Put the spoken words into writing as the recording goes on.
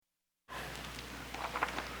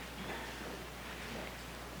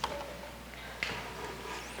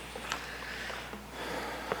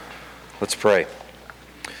Let's pray.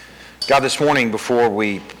 God, this morning, before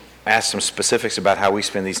we ask some specifics about how we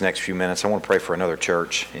spend these next few minutes, I want to pray for another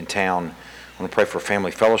church in town. I want to pray for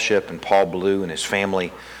Family Fellowship and Paul Blue and his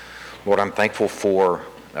family. Lord, I'm thankful for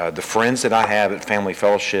the friends that I have at Family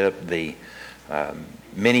Fellowship, the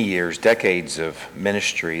many years, decades of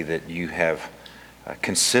ministry that you have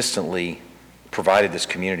consistently provided this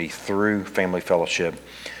community through Family Fellowship.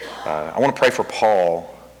 I want to pray for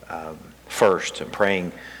Paul first. I'm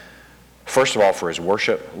praying, first of all, for his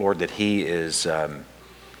worship, Lord, that he is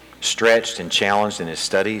stretched and challenged in his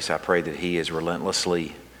studies. I pray that he is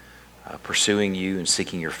relentlessly pursuing you and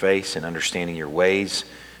seeking your face and understanding your ways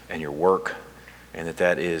and your work, and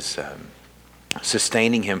that is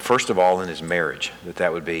sustaining him, first of all, in his marriage,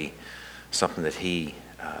 that would be something that he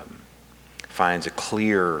finds a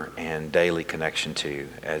clear and daily connection to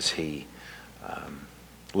as he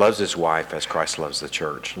loves his wife as Christ loves the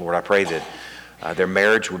church. Lord, I pray that their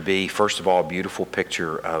marriage would be, first of all, a beautiful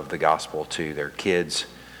picture of the gospel to their kids,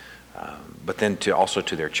 but then also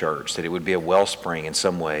to their church, that it would be a wellspring in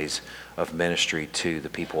some ways of ministry to the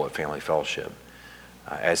people at Family Fellowship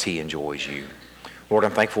as he enjoys you. Lord,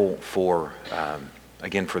 I'm thankful for,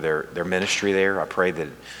 again, for their ministry there. I pray that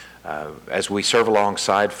as we serve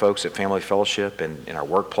alongside folks at Family Fellowship and in our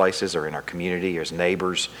workplaces or in our community as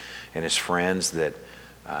neighbors and as friends, that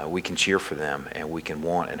we can cheer for them and we can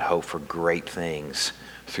want and hope for great things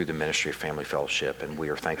through the ministry of Family Fellowship. And we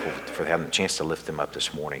are thankful for having the chance to lift them up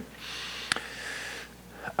this morning.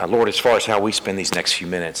 Lord, as far as how we spend these next few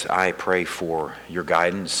minutes, I pray for your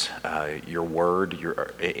guidance, your word,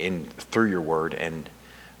 through your word, and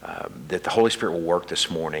that the Holy Spirit will work this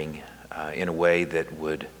morning in a way that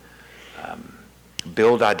would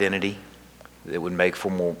build identity, that would make for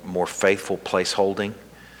more faithful place holding.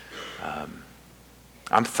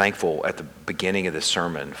 I'm thankful at the beginning of this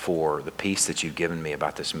sermon for the peace that you've given me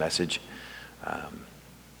about this message.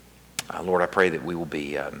 Lord, I pray that we will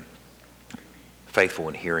be faithful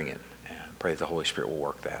in hearing it. And I pray that the Holy Spirit will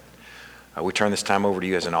work that. We turn this time over to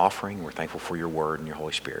you as an offering. We're thankful for your word and your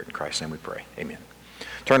Holy Spirit. In Christ's name we pray. Amen.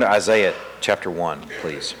 Turn to Isaiah chapter 1,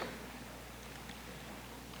 please.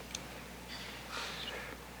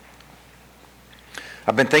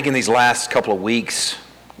 I've been thinking these last couple of weeks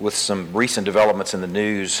with some recent developments in the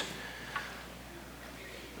news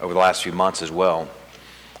over the last few months as well.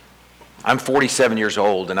 I'm 47 years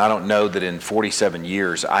old, and I don't know that in 47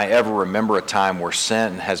 years I ever remember a time where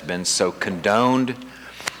sin has been so condoned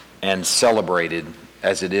and celebrated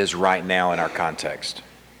as it is right now in our context.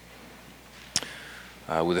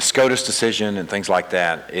 With the SCOTUS decision and things like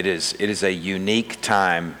that, it is a unique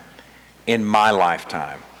time in my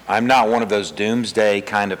lifetime. I'm not one of those doomsday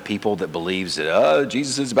kind of people that believes that,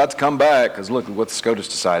 Jesus is about to come back, because look at what the SCOTUS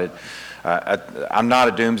decided. I'm not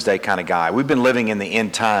a doomsday kind of guy. We've been living in the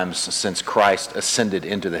end times since Christ ascended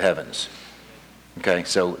into the heavens. Okay,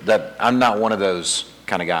 so that I'm not one of those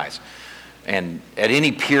kind of guys. And at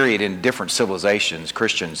any period in different civilizations,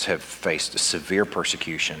 Christians have faced severe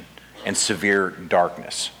persecution and severe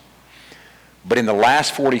darkness. But in the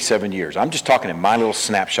last 47 years, I'm just talking in my little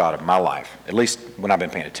snapshot of my life, at least when I've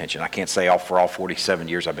been paying attention. I can't say for all 47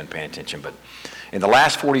 years I've been paying attention, but in the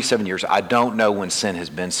last 47 years, I don't know when sin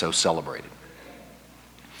has been so celebrated.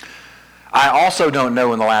 I also don't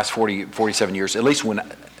know in the last 47 years, at least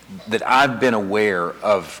that I've been aware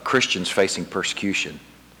of Christians facing persecution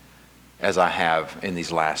as I have in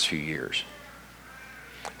these last few years.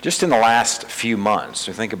 Just in the last few months,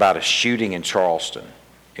 we think about a shooting in Charleston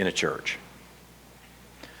in a church.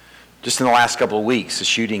 Just in the last couple of weeks, a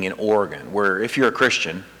shooting in Oregon, where if you're a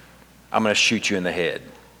Christian, I'm going to shoot you in the head.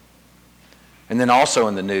 And then also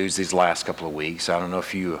in the news these last couple of weeks, I don't know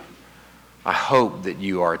if I hope that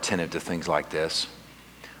you are attentive to things like this.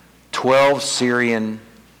 12 Syrian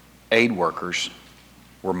aid workers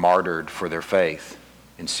were martyred for their faith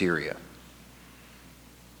in Syria.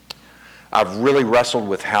 I've really wrestled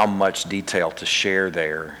with how much detail to share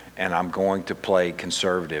there, and I'm going to play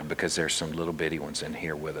conservative because there's some little bitty ones in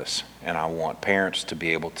here with us, and I want parents to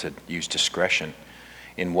be able to use discretion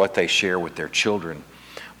in what they share with their children.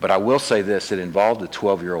 But I will say this, it involved a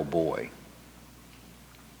 12-year-old boy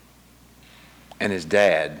and his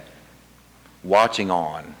dad watching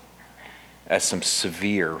on as some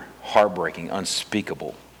severe, heartbreaking,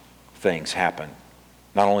 unspeakable things happen,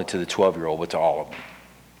 not only to the 12-year-old, but to all of them,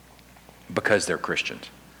 because they're Christians.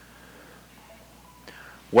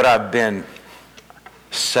 What I've been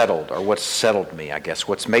settled, or what's settled me, I guess,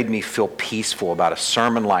 what's made me feel peaceful about a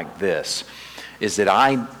sermon like this is that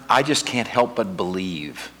I just can't help but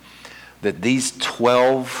believe that these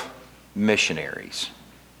 12 missionaries,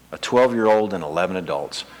 a 12-year-old and 11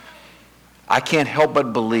 adults, I can't help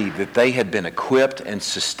but believe that they had been equipped and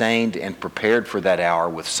sustained and prepared for that hour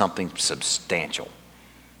with something substantial.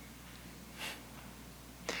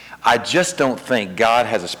 I just don't think God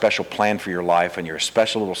has a special plan for your life and you're a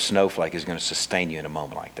special little snowflake is going to sustain you in a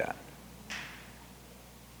moment like that.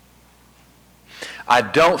 I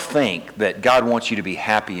don't think that God wants you to be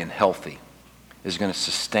happy and healthy is going to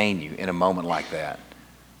sustain you in a moment like that,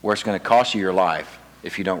 where it's going to cost you your life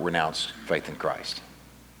if you don't renounce faith in Christ.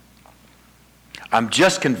 I'm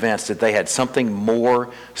just convinced that they had something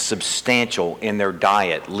more substantial in their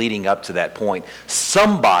diet leading up to that point.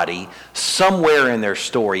 Somebody, somewhere in their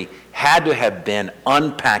story, had to have been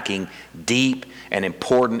unpacking deep and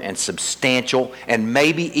important and substantial and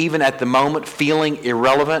maybe even at the moment feeling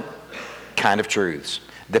irrelevant kind of truths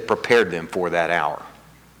that prepared them for that hour.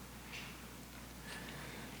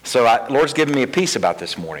 So Lord's given me a peace about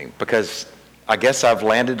this morning because I guess I've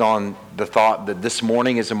landed on the thought that this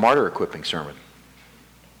morning is a martyr equipping sermon.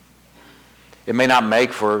 It may not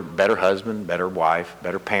make for a better husband, better wife,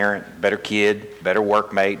 better parent, better kid, better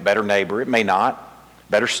workmate, better neighbor. It may not.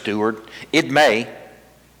 Better steward. It may.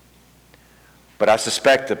 But I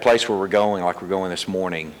suspect the place where we're going, like we're going this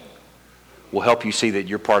morning, will help you see that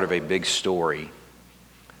you're part of a big story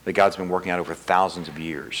that God's been working out over thousands of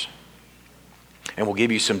years. And will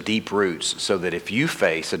give you some deep roots so that if you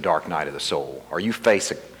face a dark night of the soul, or you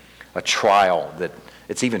face a trial that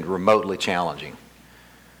it's even remotely challenging,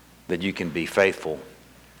 that you can be faithful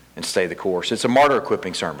and stay the course. It's a martyr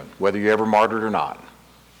equipping sermon, whether you're ever martyred or not.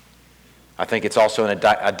 I think it's also an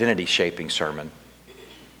identity shaping sermon,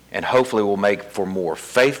 and hopefully will make for more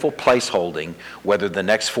faithful placeholding, whether the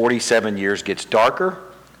next 47 years gets darker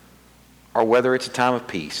or whether it's a time of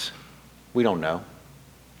peace. We don't know.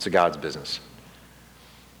 It's a God's business.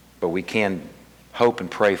 But we can hope and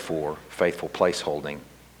pray for faithful placeholding,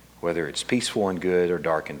 whether it's peaceful and good or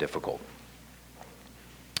dark and difficult.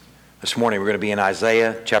 This morning we're going to be in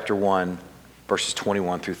Isaiah chapter 1, verses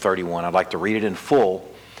 21 through 31. I'd like to read it in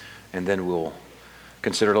full, and then we'll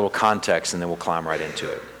consider a little context, and then we'll climb right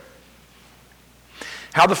into it.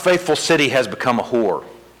 How the faithful city has become a whore.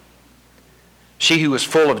 She who was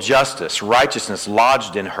full of justice, righteousness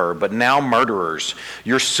lodged in her, but now murderers.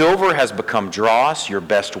 Your silver has become dross, your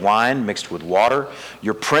best wine mixed with water.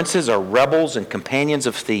 Your princes are rebels and companions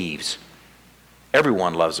of thieves.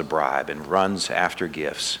 Everyone loves a bribe and runs after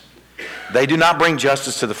gifts. They do not bring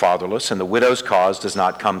justice to the fatherless, and the widow's cause does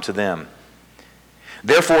not come to them.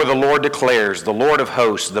 Therefore the Lord declares, the Lord of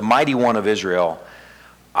hosts, the mighty one of Israel,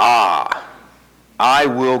 I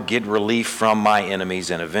will get relief from my enemies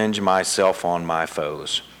and avenge myself on my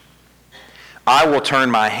foes. I will turn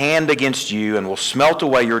my hand against you and will smelt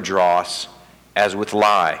away your dross as with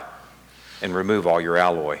lye and remove all your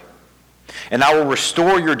alloy. And I will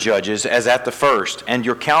restore your judges as at the first and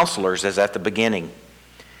your counselors as at the beginning.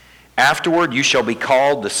 Afterward you shall be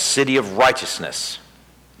called the city of righteousness,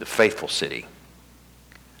 the faithful city.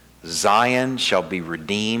 Zion shall be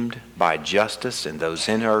redeemed by justice, and those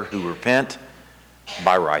in her who repent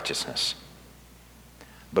by righteousness.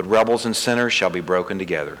 But rebels and sinners shall be broken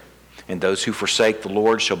together, and those who forsake the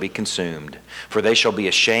Lord shall be consumed. For they shall be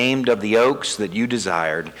ashamed of the oaks that you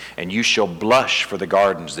desired, and you shall blush for the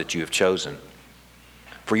gardens that you have chosen.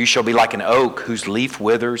 For you shall be like an oak whose leaf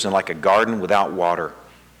withers, and like a garden without water.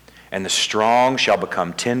 And the strong shall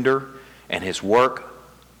become tender, and his work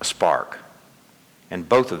a spark. And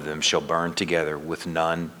both of them shall burn together with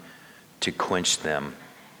none to quench them.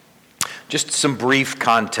 Just some brief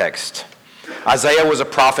context. Isaiah was a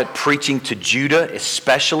prophet preaching to Judah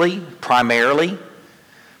especially, primarily.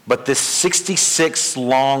 But this 66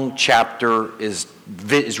 long chapter is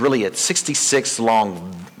really a 66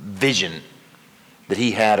 long vision that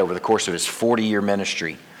he had over the course of his 40-year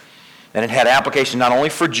ministry. And it had application not only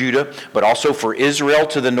for Judah, but also for Israel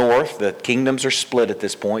to the north. The kingdoms are split at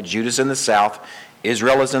this point. Judah's in the south.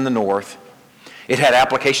 Israel is in the north. It had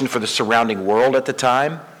application for the surrounding world at the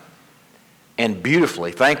time. And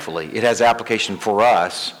beautifully, thankfully, it has application for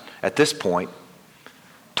us at this point,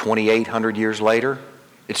 2,800 years later.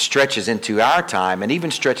 It stretches into our time and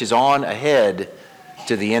even stretches on ahead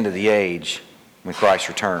to the end of the age when Christ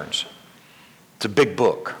returns. It's a big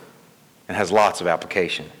book and has lots of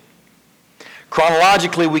application.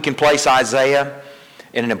 Chronologically, we can place Isaiah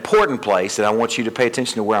in an important place, and I want you to pay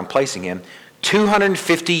attention to where I'm placing him,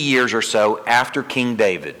 250 years or so after King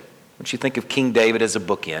David. Don't you think of King David as a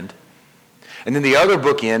bookend? And then the other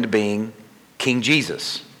bookend being King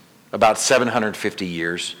Jesus, about 750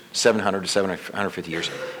 years, 700 to 750 years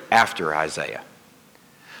after Isaiah.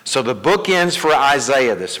 So the bookends for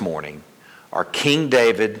Isaiah this morning are King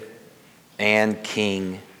David and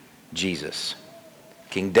King Jesus.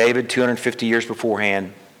 King David, 250 years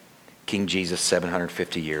beforehand. King Jesus,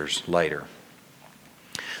 750 years later.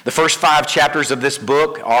 The first 5 chapters of this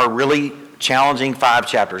book are really challenging 5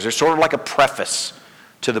 chapters. They're sort of like a preface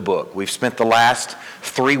to the book. We've spent the last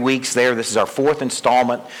 3 weeks there. This is our 4th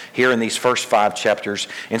installment here in these first 5 chapters.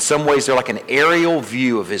 In some ways, they're like an aerial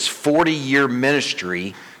view of his 40-year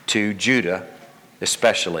ministry to Judah,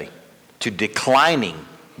 especially, to declining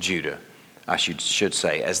Judah, I should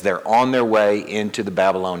say, as they're on their way into the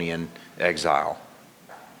Babylonian exile.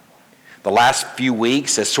 The last few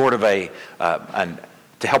weeks, as sort of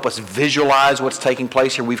to help us visualize what's taking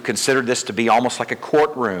place here, we've considered this to be almost like a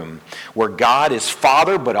courtroom where God is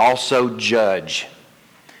father but also judge.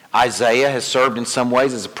 Isaiah has served in some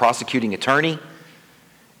ways as a prosecuting attorney,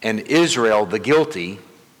 and Israel, the guilty,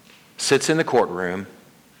 sits in the courtroom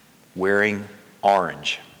wearing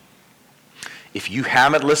orange. If you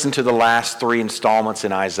haven't listened to the last 3 installments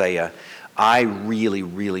in Isaiah, I really,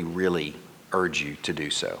 really, really urge you to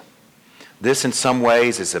do so. This, in some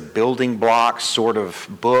ways, is a building block sort of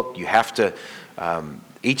book. You have to,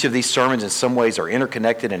 each of these sermons in some ways are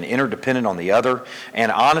interconnected and interdependent on the other.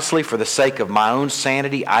 And honestly, for the sake of my own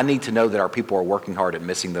sanity, I need to know that our people are working hard at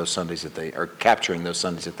missing those Sundays that they are capturing those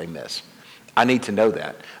Sundays that they miss. I need to know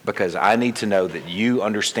that because I need to know that you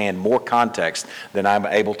understand more context than I'm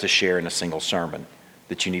able to share in a single sermon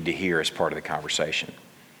that you need to hear as part of the conversation.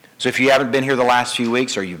 So if you haven't been here the last few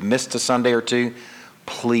weeks or you've missed a Sunday or two,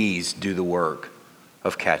 please do the work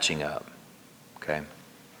of catching up, okay?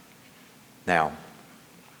 Now,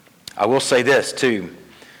 I will say this too.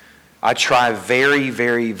 I try very,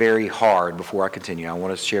 very, very hard, before I continue, I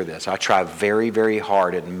want to share this. I try very, very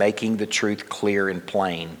hard at making the truth clear and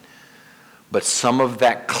plain, but some of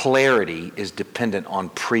that clarity is dependent on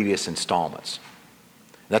previous installments.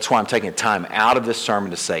 That's why I'm taking time out of this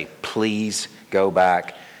sermon to say, please go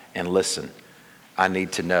back and listen. I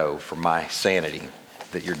need to know for my sanity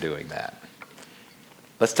that you're doing that.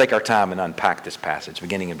 Let's take our time and unpack this passage,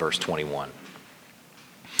 beginning in verse 21.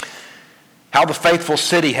 How the faithful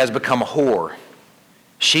city has become a whore,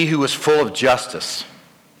 she who was full of justice.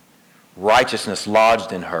 Righteousness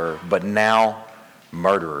lodged in her, but now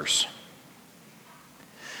murderers.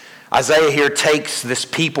 Isaiah here takes this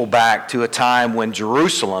people back to a time when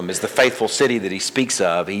Jerusalem is the faithful city that he speaks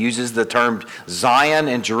of. He uses the term Zion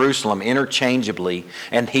and Jerusalem interchangeably.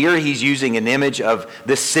 And here he's using an image of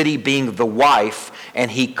this city being the wife, and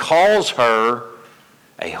he calls her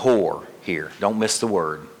a whore here. Don't miss the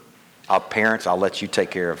word. Parents, I'll let you take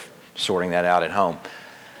care of sorting that out at home.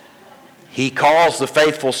 He calls the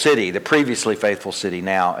faithful city, the previously faithful city,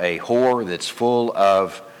 now a whore that's full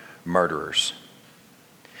of murderers.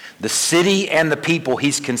 The city and the people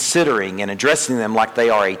he's considering and addressing them like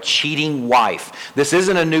they are a cheating wife. This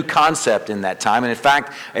isn't a new concept in that time. And in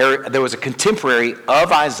fact, there was a contemporary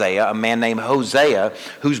of Isaiah, a man named Hosea,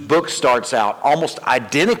 whose book starts out almost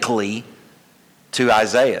identically to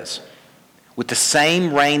Isaiah's, with the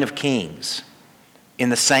same reign of kings in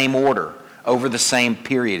the same order over the same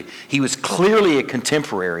period. He was clearly a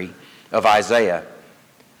contemporary of Isaiah.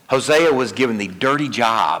 Hosea was given the dirty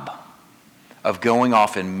job of going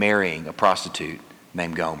off and marrying a prostitute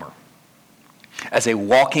named Gomer as a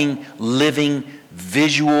walking, living,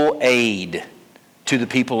 visual aid to the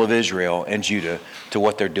people of Israel and Judah to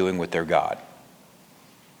what they're doing with their God.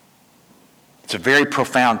 It's a very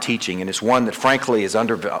profound teaching, and it's one that frankly was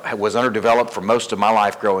underdeveloped for most of my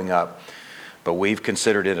life growing up, but we've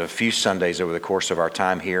considered it a few Sundays over the course of our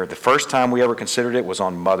time here. The first time we ever considered it was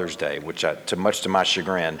on Mother's Day, which much to my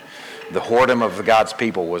chagrin, the whoredom of God's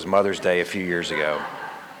people was Mother's Day a few years ago.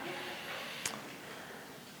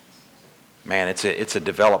 Man, it's a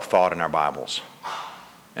developed thought in our Bibles.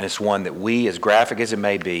 And it's one that we, as graphic as it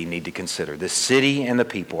may be, need to consider. The city and the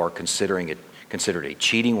people are considered a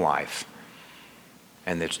cheating wife.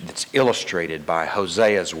 And it's illustrated by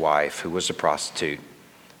Hosea's wife, who was a prostitute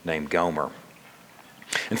named Gomer.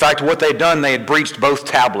 In fact, what they'd done, they had breached both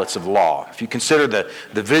tablets of law. If you consider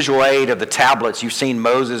the visual aid of the tablets, you've seen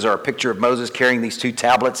Moses or a picture of Moses carrying these 2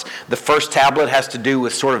 tablets. The first tablet has to do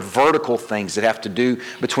with sort of vertical things that have to do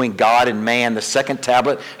between God and man. The second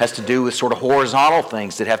tablet has to do with sort of horizontal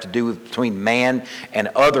things that have to do with between man and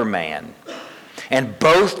other man. And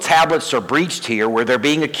both tablets are breached here where they're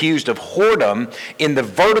being accused of whoredom in the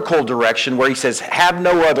vertical direction where he says, have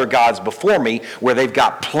no other gods before me, where they've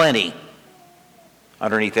got plenty.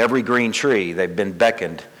 Underneath every green tree, they've been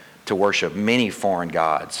beckoned to worship many foreign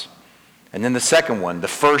gods. And then the second one, the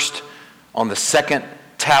first on the second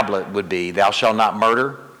tablet would be, thou shalt not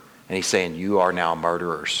murder. And he's saying, you are now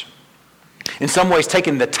murderers. In some ways,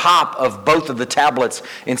 taking the top of both of the tablets,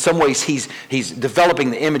 in some ways, he's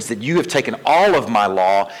developing the image that you have taken all of my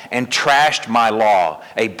law and trashed my law,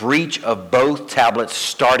 a breach of both tablets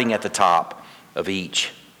starting at the top of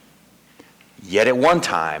each. Yet at one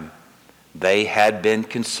time, they had been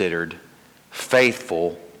considered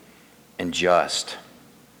faithful and just.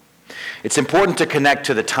 It's important to connect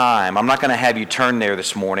to the time. I'm not going to have you turn there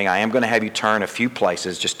this morning. I am going to have you turn a few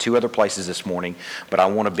places, just 2 other places this morning, but I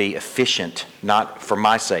want to be efficient, not for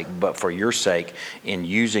my sake, but for your sake, in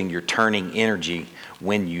using your turning energy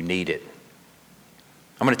when you need it.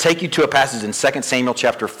 I'm going to take you to a passage in 2 Samuel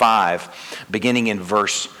chapter 5, beginning in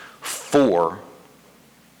verse 4,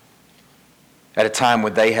 at a time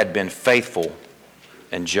when they had been faithful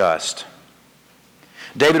and just.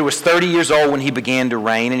 David was 30 years old when he began to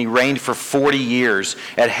reign, and he reigned for 40 years.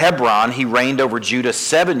 At Hebron, he reigned over Judah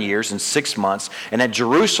 7 years and 6 months, and at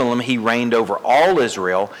Jerusalem, he reigned over all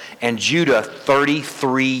Israel and Judah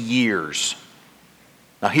 33 years.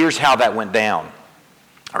 Now, here's how that went down,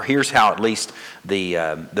 or here's how at least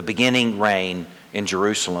the beginning reign in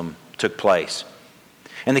Jerusalem took place.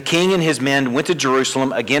 And the king and his men went to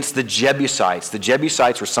Jerusalem against the Jebusites. The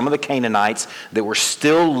Jebusites were some of the Canaanites that were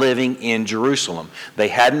still living in Jerusalem. They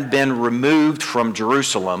hadn't been removed from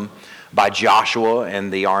Jerusalem by Joshua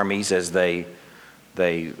and the armies as they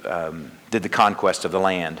did the conquest of the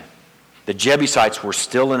land. The Jebusites were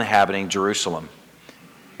still inhabiting Jerusalem.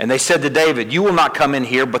 And they said to David, "You will not come in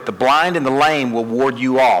here, but the blind and the lame will ward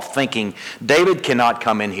you off," thinking, David cannot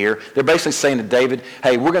come in here. They're basically saying to David,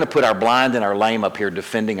 hey, we're going to put our blind and our lame up here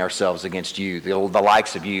defending ourselves against you, the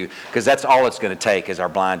likes of you, because that's all it's going to take is our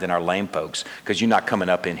blind and our lame folks, because you're not coming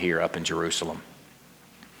up in here, up in Jerusalem.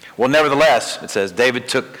 Well, nevertheless, it says, David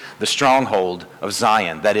took the stronghold of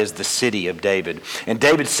Zion, that is the city of David. And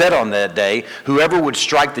David said on that day, whoever would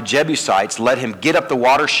strike the Jebusites, let him get up the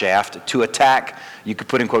water shaft to attack, you could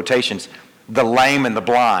put in quotations, the lame and the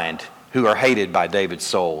blind who are hated by David's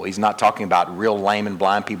soul. He's not talking about real lame and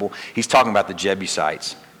blind people. He's talking about the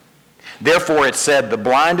Jebusites. Therefore it said, the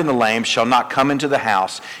blind and the lame shall not come into the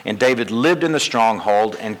house. And David lived in the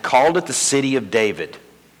stronghold and called it the city of David.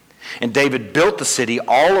 And David built the city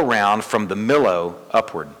all around from the Millo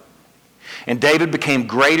upward. And David became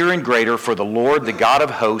greater and greater, for the Lord, the God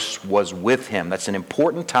of hosts, was with him. That's an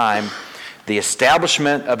important time. The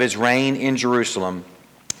establishment of his reign in Jerusalem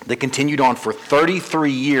that continued on for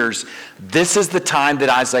 33 years. This is the time that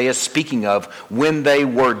Isaiah is speaking of, when they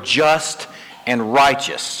were just and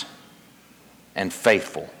righteous and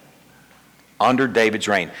faithful under David's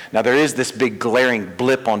reign. Now there is this big glaring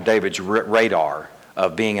blip on David's radar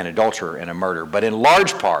of being an adulterer and a murderer. But in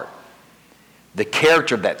large part, the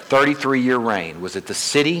character of that 33-year reign was that the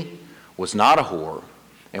city was not a whore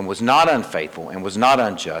and was not unfaithful and was not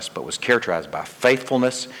unjust, but was characterized by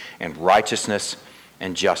faithfulness and righteousness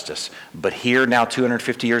and justice. But here now,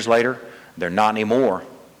 250 years later, they're not anymore.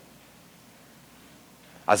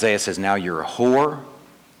 Isaiah says, now you're a whore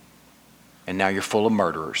and now you're full of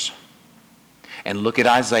murderers. And look at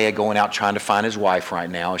Isaiah going out trying to find his wife right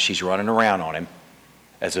now as she's running around on him,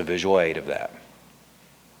 as a visual aid of that.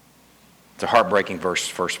 It's a heartbreaking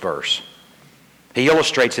first verse. He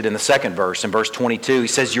illustrates it in the second verse. In verse 22, he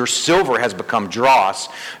says, your silver has become dross,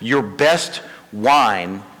 your best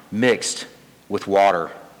wine mixed with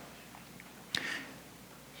water.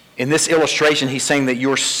 In this illustration, he's saying that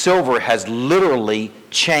your silver has literally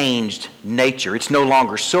changed nature. It's no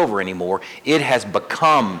longer silver anymore. It has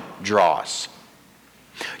become dross.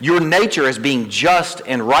 Your nature as being just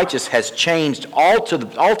and righteous has changed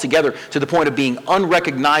altogether to the point of being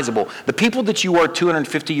unrecognizable. The people that you were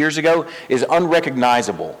 250 years ago is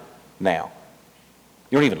unrecognizable now.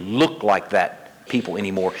 You don't even look like that people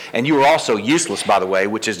anymore. And you are also useless, by the way,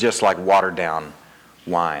 which is just like watered down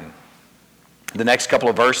wine. The next couple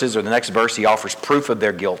of verses, or the next verse, he offers proof of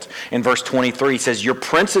their guilt. In verse 23, he says, your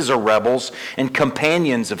princes are rebels and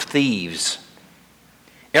companions of thieves.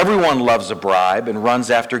 Everyone loves a bribe and runs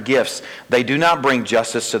after gifts. They do not bring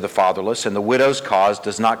justice to the fatherless, and the widow's cause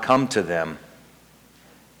does not come to them.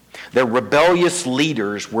 Their rebellious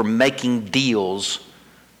leaders were making deals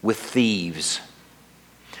with thieves.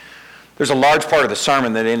 There's a large part of the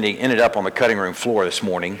sermon that ended up on the cutting room floor this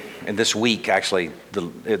morning, and this week, actually,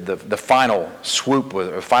 the final swoop,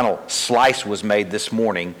 or final slice was made this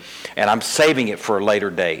morning, and I'm saving it for a later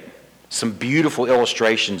date. Some beautiful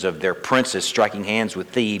illustrations of their princes striking hands with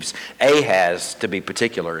thieves. Ahaz, to be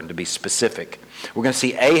particular and to be specific. We're going to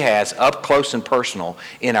see Ahaz up close and personal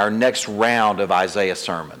in our next round of Isaiah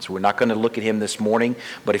sermons. We're not going to look at him this morning,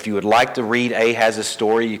 but if you would like to read Ahaz's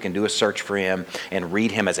story, you can do a search for him and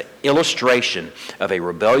read him as an illustration of a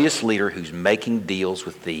rebellious leader who's making deals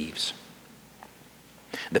with thieves.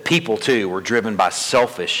 The people, too, were driven by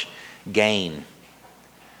selfish gain.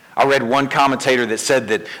 I read one commentator that said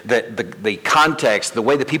that the context, the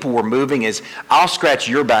way the people were moving is, I'll scratch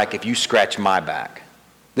your back if you scratch my back.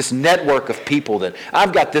 This network of people that,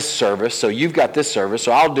 I've got this service, so you've got this service,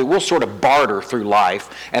 so we'll sort of barter through life,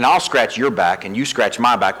 and I'll scratch your back and you scratch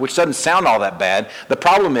my back, which doesn't sound all that bad. The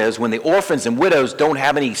problem is when the orphans and widows don't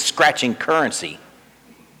have any scratching currency,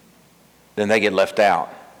 then they get left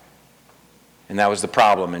out. And that was the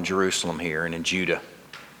problem in Jerusalem here and in Judah.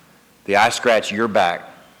 The I scratch your back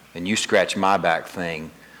and you scratch my back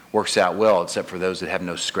thing works out well, except for those that have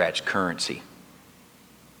no scratch currency.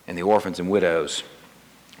 And the orphans and widows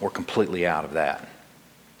were completely out of that.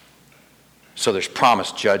 So there's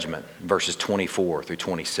promised judgment, verses 24 through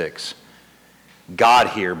 26. God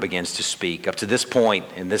here begins to speak. Up to this point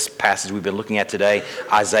in this passage we've been looking at today,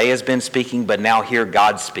 Isaiah's been speaking, but now here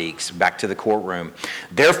God speaks back to the courtroom.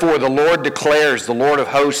 Therefore the Lord declares, the Lord of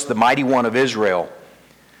hosts, the mighty one of Israel,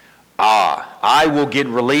 I will get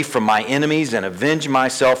relief from my enemies and avenge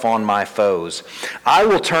myself on my foes. I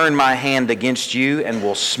will turn my hand against you and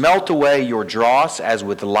will smelt away your dross as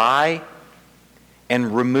with lye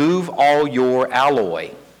and remove all your alloy.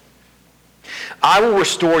 I will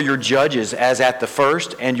restore your judges as at the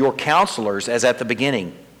first and your counselors as at the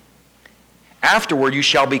beginning. Afterward you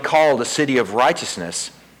shall be called a city of righteousness,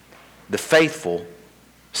 the faithful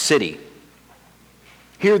city.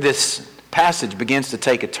 Here this passage begins to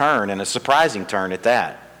take a turn, and a surprising turn at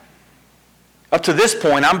that. Up to this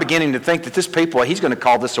point, I'm beginning to think that this people, he's going to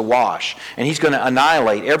call this a wash, and he's going to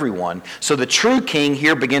annihilate everyone. So the true king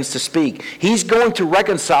here begins to speak. He's going to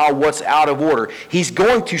reconcile what's out of order. He's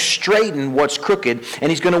going to straighten what's crooked, and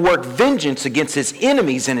he's going to work vengeance against his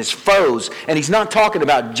enemies and his foes. And he's not talking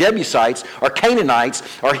about Jebusites or Canaanites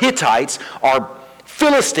or Hittites or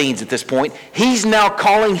Philistines at this point. He's now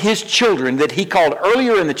calling his children that he called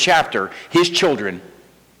earlier in the chapter his children,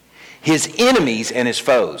 his enemies and his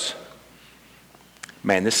foes.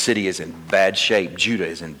 Man, this city is in bad shape. Judah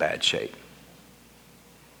is in bad shape.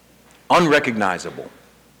 Unrecognizable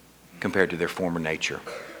compared to their former nature.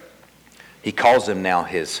 He calls them now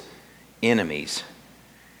his enemies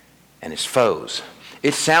and his foes.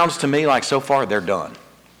 It sounds to me like so far they're done.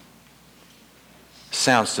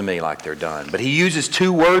 Sounds to me like they're done. But he uses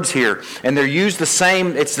two words here, and they're used the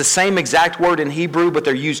same. It's the same exact word in Hebrew, but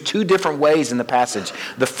they're used two different ways in the passage.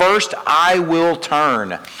 The first, I will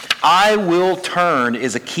turn. I will turn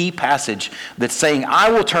is a key passage that's saying, I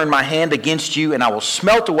will turn my hand against you, and I will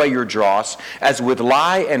smelt away your dross as with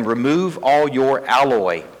lye and remove all your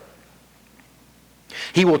alloy.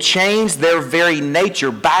 He will change their very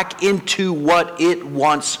nature back into what it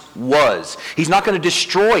once was. He's not going to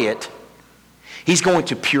destroy it. He's going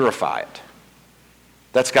to purify it.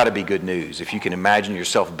 That's got to be good news. If you can imagine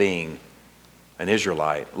yourself being an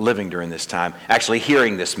Israelite living during this time, actually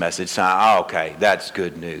hearing this message, saying, okay, that's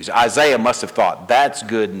good news. Isaiah must have thought, that's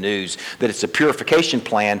good news, that it's a purification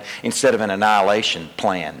plan instead of an annihilation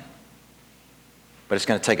plan. But it's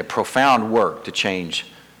going to take a profound work to change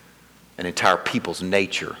an entire people's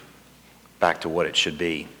nature back to what it should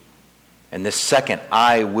be. And this second,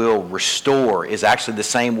 I will restore, is actually the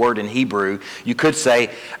same word in Hebrew. You could say,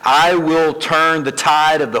 I will turn the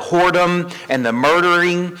tide of the whoredom and the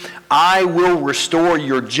murdering. I will restore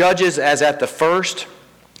your judges as at the first,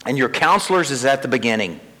 and your counselors as at the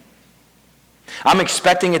beginning. I'm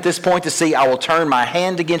expecting at this point to see, I will turn my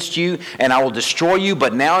hand against you and I will destroy you.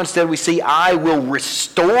 But now instead we see, I will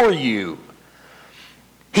restore you.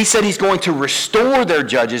 He said he's going to restore their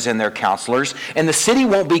judges and their counselors, and the city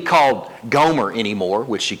won't be called Gomer anymore,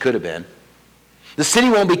 which she could have been. The city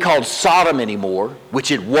won't be called Sodom anymore, which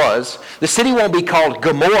it was. The city won't be called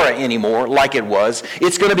Gomorrah anymore, like it was.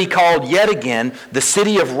 It's going to be called yet again the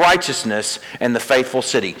city of righteousness and the faithful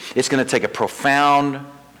city. It's going to take a profound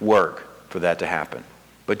work for that to happen.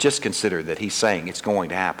 But just consider that he's saying it's going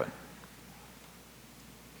to happen.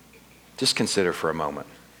 Just consider for a moment.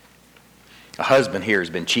 A husband here has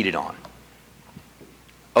been cheated on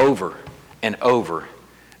over and over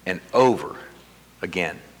and over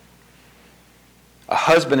again. A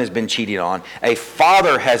husband has been cheated on. A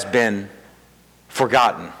father has been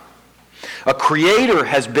forgotten. A creator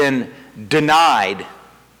has been denied.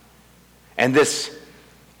 And this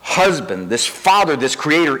husband, this father, this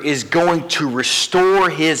creator is going to restore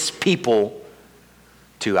his people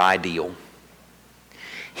to ideal.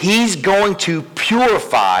 He's going to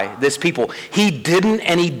purify this people. He didn't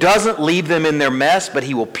and he doesn't leave them in their mess, but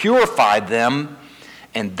he will purify them,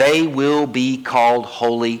 and they will be called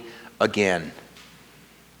holy again.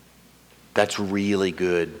 That's really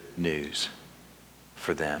good news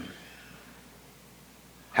for them.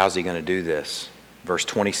 How's he going to do this? verse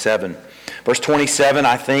 27. Verse 27,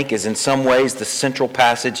 I think, is in some ways the central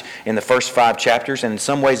passage in the first 5 chapters, and in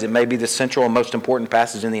some ways it may be the central and most important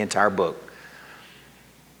passage in the entire book.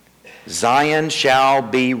 Zion shall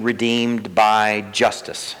be redeemed by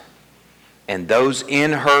justice, and those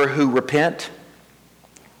in her who repent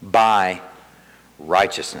by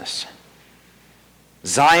righteousness.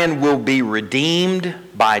 Zion will be redeemed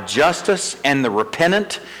by justice, and the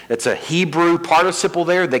repentant, it's a Hebrew participle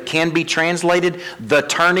there that can be translated the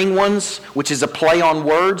turning ones, which is a play on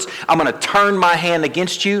words. I'm going to turn my hand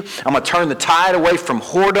against you. I'm going to turn the tide away from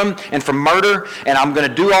whoredom and from murder, and I'm going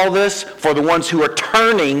to do all this for the ones who are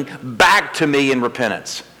turning back to me in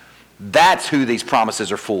repentance. That's who these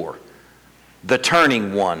promises are for. The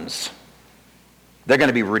turning ones. They're going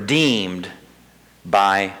to be redeemed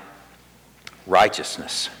by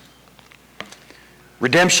righteousness.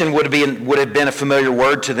 Redemption would have been a familiar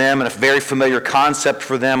word to them and a very familiar concept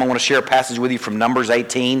for them. I want to share a passage with you from Numbers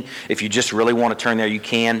 18. If you just really want to turn there, you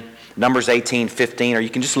can. Numbers 18, 15, or you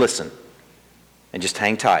can just listen and just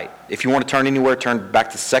hang tight. If you want to turn anywhere, turn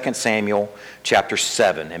back to 2 Samuel chapter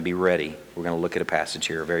 7 and be ready. We're going to look at a passage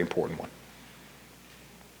here, a very important one.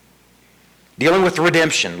 Dealing with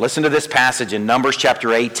redemption, listen to this passage in Numbers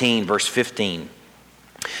chapter 18, verse 15.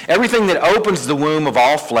 Everything that opens the womb of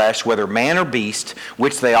all flesh, whether man or beast,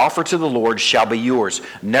 which they offer to the Lord, shall be yours.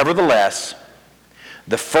 Nevertheless,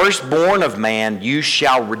 the firstborn of man you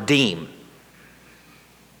shall redeem,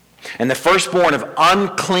 and the firstborn of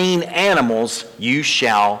unclean animals you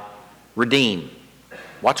shall redeem.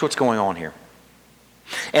 Watch what's going on here.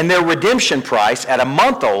 And their redemption price, at a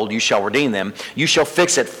month old you shall redeem them. You shall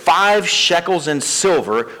fix it 5 shekels in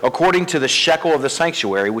silver, according to the shekel of the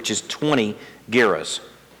sanctuary, which is 20 gerahs.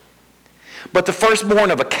 But the firstborn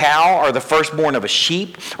of a cow, or the firstborn of a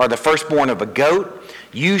sheep, or the firstborn of a goat,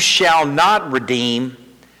 you shall not redeem.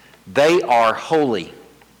 They are holy.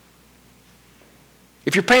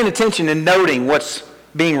 If you're paying attention and noting what's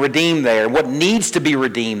being redeemed there, what needs to be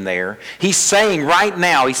redeemed there, he's saying right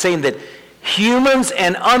now, he's saying that humans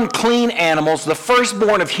and unclean animals, the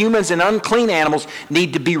firstborn of humans and unclean animals,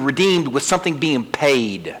 need to be redeemed with something being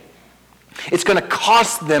paid. It's going to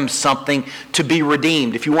cost them something to be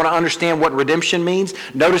redeemed. If you want to understand what redemption means,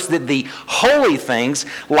 notice that the holy things,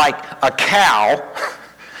 like a cow,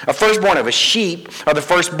 a firstborn of a sheep, or the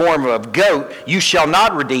firstborn of a goat, you shall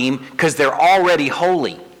not redeem because they're already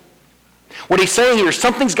holy. What he's saying here is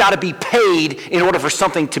something's got to be paid in order for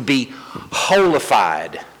something to be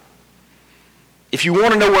holified. If you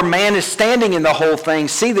want to know where man is standing in the whole thing,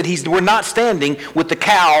 see that we're not standing with the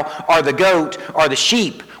cow or the goat or the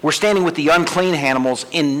sheep. We're standing with the unclean animals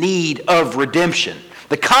in need of redemption.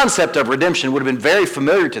 The concept of redemption would have been very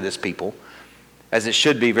familiar to this people, as it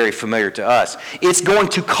should be very familiar to us. It's going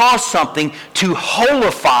to cost something to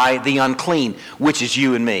holify the unclean, which is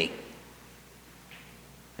you and me,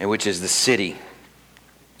 and which is the city,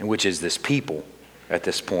 and which is this people at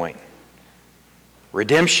this point.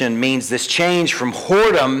 Redemption means this change from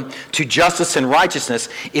whoredom to justice and righteousness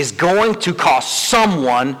is going to cost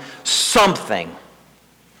someone something.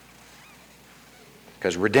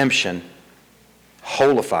 Because redemption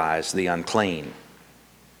holifies the unclean.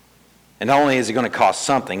 And not only is it going to cost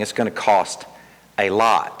something, it's going to cost a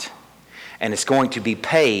lot. And it's going to be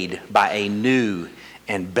paid by a new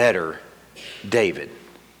and better David.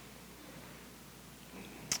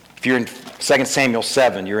 If you're in 2 Samuel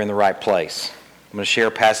 7, you're in the right place. I'm going to share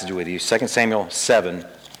a passage with you. 2 Samuel 7,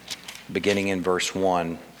 beginning in verse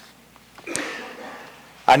 1.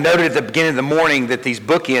 I noted at the beginning of the morning that these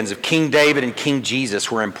bookends of King David and King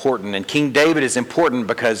Jesus were important. And King David is important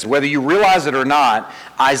because whether you realize it or not,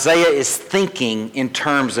 Isaiah is thinking in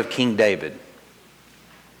terms of King David.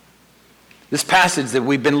 This passage that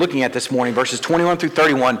we've been looking at this morning, verses 21 through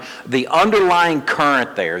 31, the underlying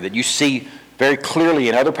current there that you see very clearly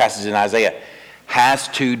in other passages in Isaiah has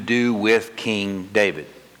to do with King David.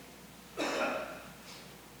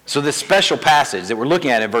 So this special passage that we're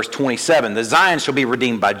looking at in verse 27, the Zion shall be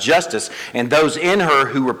redeemed by justice, and those in her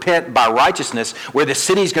who repent by righteousness, where the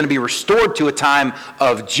city is going to be restored to a time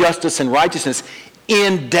of justice and righteousness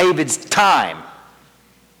in David's time,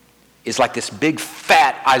 is like this big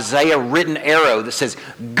fat Isaiah-written arrow that says,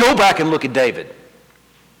 go back and look at David.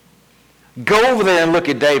 Go over there and look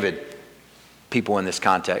at David, people in this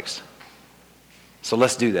context. So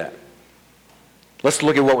let's do that. Let's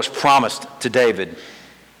look at what was promised to David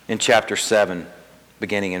in chapter 7,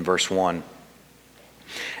 beginning in verse 1.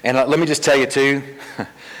 And let me just tell you too,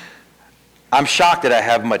 I'm shocked that I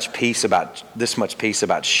have this much peace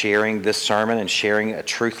about sharing this sermon and sharing a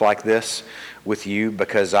truth like this with you,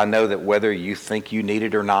 because I know that whether you think you need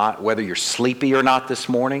it or not, whether you're sleepy or not this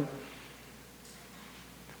morning,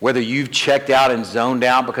 Whether you've checked out and zoned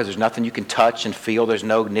out because there's nothing you can touch and feel, there's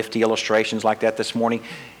no nifty illustrations like that this morning,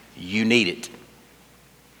 you need it.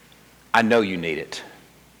 I know you need it.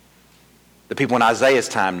 The people in Isaiah's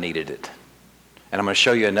time needed it. And I'm going to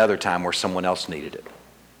show you another time where someone else needed it.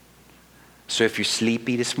 So if you're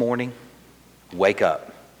sleepy this morning, wake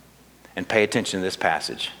up and pay attention to this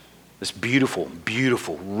passage. This beautiful,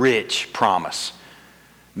 beautiful, rich promise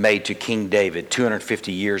made to King David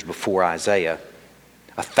 250 years before Isaiah,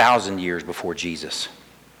 1,000 years before Jesus.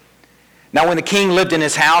 Now when the king lived in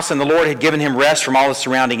his house and the Lord had given him rest from all the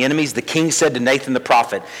surrounding enemies, the king said to Nathan the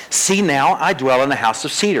prophet, "See now, I dwell in a house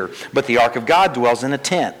of cedar, but the ark of God dwells in a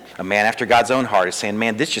tent." A man after God's own heart is saying,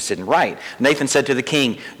 man, this just isn't right. Nathan said to the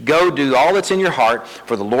king, "Go do all that's in your heart,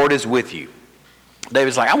 for the Lord is with you."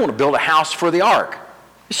 David's like, I want to build a house for the ark.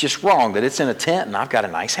 It's just wrong that it's in a tent and I've got a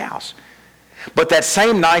nice house. But that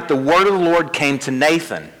same night, the word of the Lord came to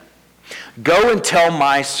Nathan. "Go and tell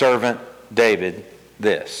my servant David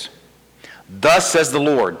this. Thus says the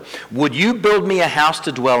Lord, would you build me a house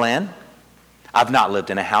to dwell in? I've not lived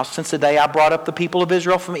in a house since the day I brought up the people of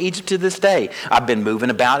Israel from Egypt to this day. I've been moving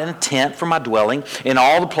about in a tent for my dwelling. In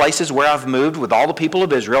all the places where I've moved with all the people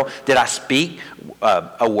of Israel, did I speak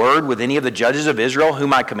a word with any of the judges of Israel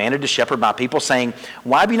whom I commanded to shepherd my people, saying,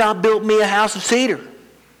 why have you not built me a house of cedar?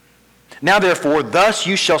 Now therefore, thus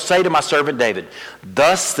you shall say to my servant David,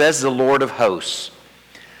 thus says the Lord of hosts,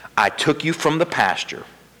 I took you from the pasture,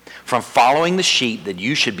 from following the sheep, that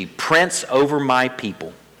you should be prince over my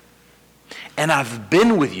people. And I've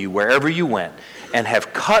been with you wherever you went, and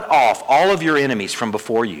have cut off all of your enemies from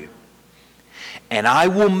before you. And I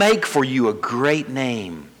will make for you a great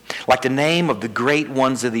name, like the name of the great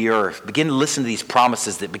ones of the earth. Begin to listen to these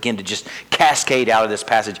promises that begin to just cascade out of this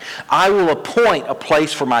passage. I will appoint a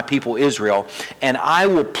place for my people Israel, and I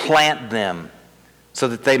will plant them so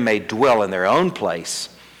that they may dwell in their own place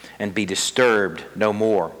and be disturbed no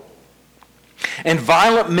more. And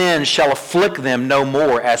violent men shall afflict them no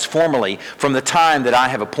more as formerly, from the time that I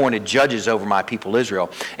have appointed judges over my people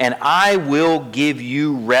Israel. And I will give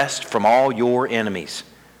you rest from all your enemies.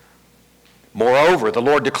 Moreover, the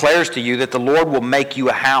Lord declares to you that the Lord will make you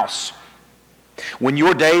a house. When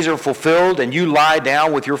your days are fulfilled and you lie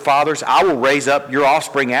down with your fathers, I will raise up your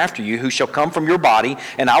offspring after you, who shall come from your body,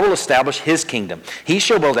 and I will establish his kingdom. He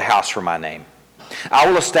shall build a house for my name. I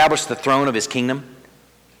will establish the throne of his kingdom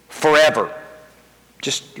forever.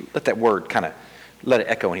 Just let that word let it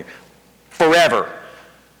echo in here. Forever.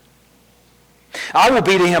 I will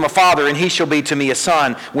be to him a father, and he shall be to me a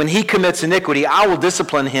son. When he commits iniquity, I will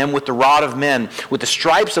discipline him with the rod of men, with the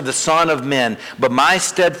stripes of the son of men. But my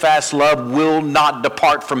steadfast love will not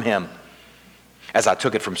depart from him, as I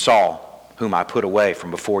took it from Saul, whom I put away from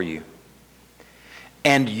before you.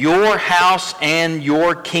 And your house and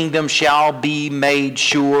your kingdom shall be made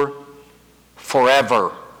sure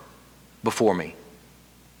forever before me.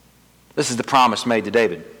 This is the promise made to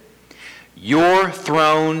David. Your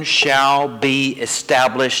throne shall be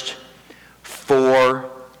established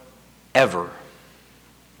forever.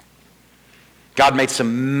 God made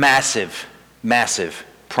some massive, massive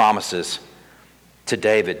promises to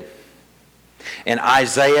David. And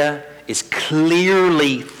Isaiah is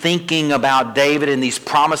clearly thinking about David and these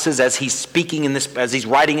promises as he's speaking in this, as he's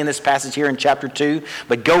writing in this passage here in chapter 2.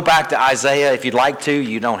 But go back to Isaiah if you'd like to.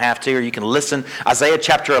 You don't have to, or you can listen. Isaiah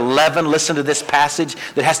chapter 11, listen to this passage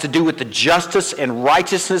that has to do with the justice and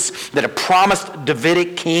righteousness that a promised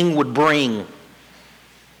Davidic king would bring.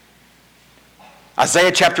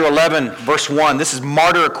 Isaiah chapter 11, verse 1, this is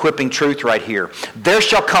martyr-equipping truth right here. There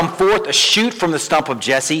shall come forth a shoot from the stump of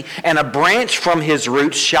Jesse, and a branch from his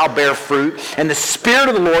roots shall bear fruit, and the Spirit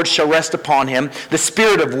of the Lord shall rest upon him, the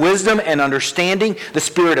Spirit of wisdom and understanding, the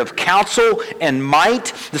Spirit of counsel and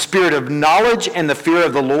might, the Spirit of knowledge and the fear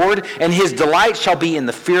of the Lord, and his delight shall be in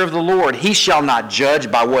the fear of the Lord. He shall not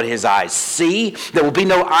judge by what his eyes see. There will be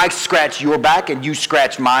no I scratch your back and you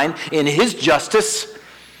scratch mine in his justice.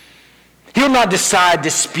 He'll not decide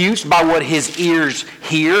disputes by what his ears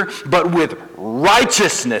hear, but with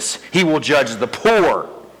righteousness he will judge the poor.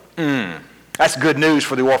 That's good news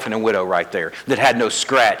for the orphan and widow right there that had no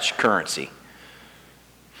scratch currency.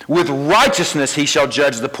 With righteousness he shall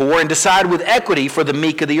judge the poor and decide with equity for the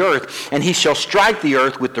meek of the earth. And he shall strike the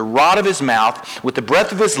earth with the rod of his mouth, with the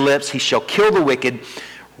breath of his lips he shall kill the wicked.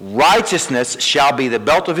 Righteousness shall be the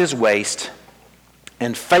belt of his waist,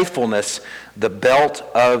 and faithfulness the belt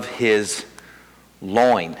of his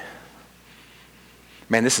loin.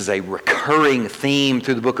 Man, this is a recurring theme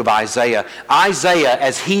through the book of Isaiah. Isaiah,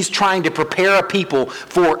 as he's trying to prepare a people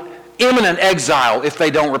for imminent exile if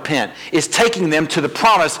they don't repent, is taking them to the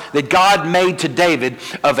promise that God made to David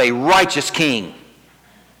of a righteous king.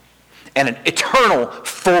 and an eternal,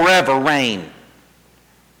 forever reign.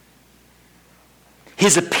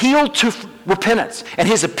 His appeal to repentance and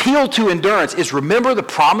his appeal to endurance is, remember the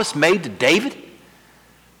promise made to David?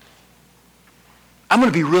 I'm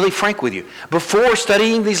going to be really frank with you. Before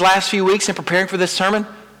studying these last few weeks and preparing for this sermon,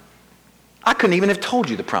 I couldn't even have told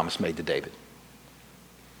you the promise made to David.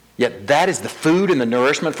 Yet that is the food and the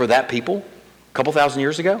nourishment for that people a couple thousand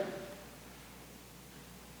years ago.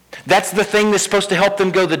 That's the thing that's supposed to help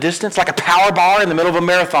them go the distance, like a power bar in the middle of a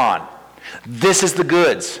marathon. This is the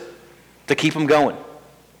goods to keep them going.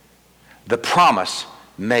 The promise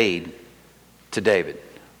made to David.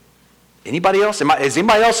 Anybody else? Is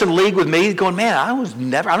anybody else in league with me going, man, I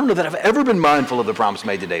don't know that I've ever been mindful of the promise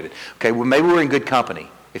made to David. Okay, well, maybe we're in good company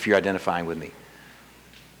if you're identifying with me.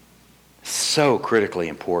 So critically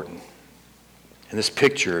important. And this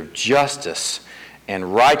picture of justice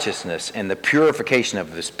and righteousness and the purification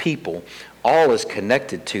of his people, all is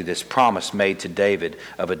connected to this promise made to David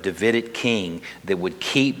of a Davidic king that would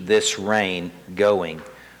keep this reign going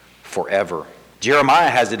forever. Jeremiah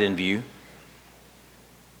has it in view.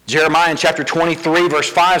 Jeremiah in chapter 23, verse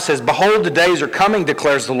 5 says, "Behold, the days are coming,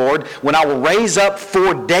 declares the Lord, when I will raise up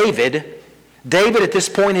for David." David at this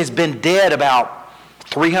point has been dead about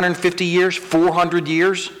 350 years, 400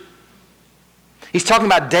 years. He's talking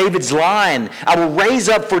about David's line. "I will raise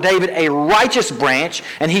up for David a righteous branch,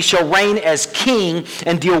 and he shall reign as king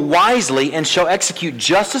and deal wisely and shall execute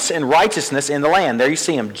justice and righteousness in the land." There you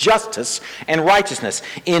see him, justice and righteousness.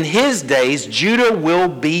 "In his days, Judah will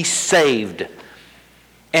be saved,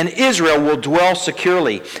 and Israel will dwell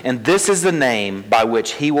securely. And this is the name by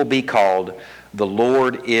which he will be called. The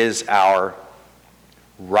Lord is our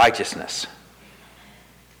righteousness."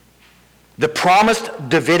 The promised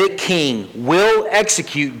Davidic king will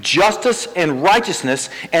execute justice and righteousness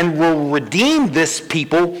and will redeem this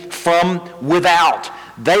people from without.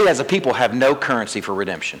 They as a people have no currency for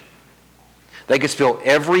redemption. They could spill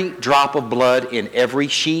every drop of blood in every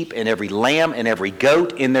sheep and every lamb and every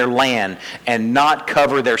goat in their land and not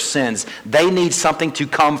cover their sins. They need something to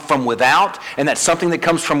come from without, and that something that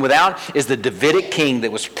comes from without is the Davidic king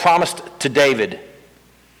that was promised to David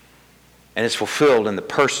and is fulfilled in the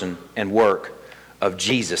person and work of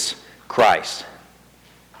Jesus Christ.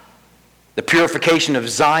 The purification of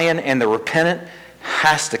Zion and the repentant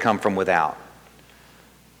has to come from without.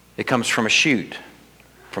 It comes from a shoot,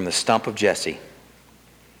 from the stump of Jesse,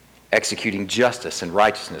 executing justice and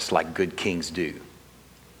righteousness like good kings do.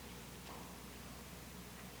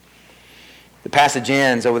 The passage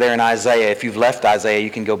ends over there in Isaiah. If you've left Isaiah, you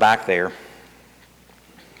can go back there.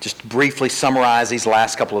 Just briefly summarize these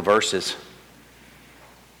last couple of verses.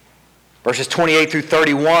 Verses 28 through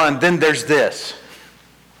 31, then there's this.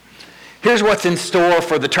 Here's what's in store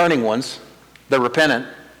for the turning ones, the repentant.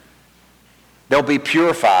 They'll be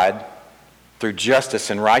purified through justice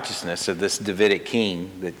and righteousness of this Davidic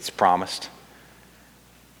king that's promised.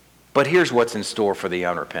 But here's what's in store for the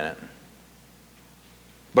unrepentant.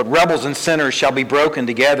 "But rebels and sinners shall be broken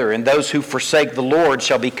together, and those who forsake the Lord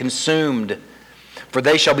shall be consumed. For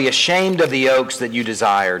they shall be ashamed of the oaks that you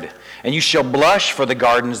desired, and you shall blush for the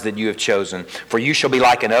gardens that you have chosen. For you shall be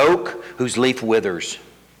like an oak whose leaf withers,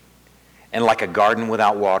 and like a garden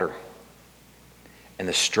without water. And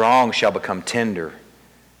the strong shall become tender,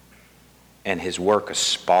 and his work a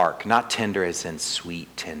spark." Not tender as in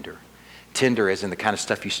sweet tender. Tender as in the kind of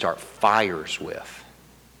stuff you start fires with.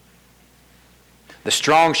 "The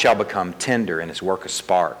strong shall become tender, and his work a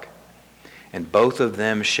spark. And both of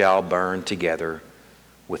them shall burn together,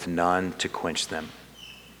 with none to quench them."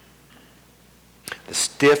 The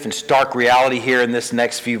stiff and stark reality here in this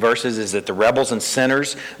next few verses is that the rebels and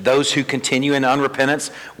sinners, those who continue in unrepentance,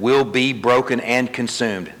 will be broken and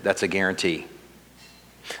consumed. That's a guarantee.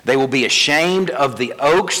 They will be ashamed of the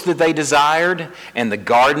oaks that they desired and the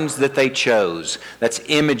gardens that they chose. That's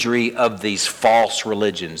imagery of these false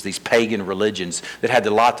religions, these pagan religions that had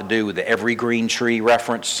a lot to do with the evergreen tree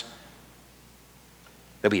reference.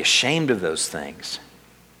 They'll be ashamed of those things.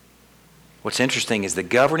 What's interesting is the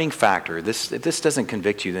governing factor. If this doesn't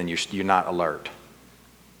convict you, then you're not alert.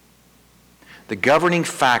 The governing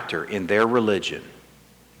factor in their religion,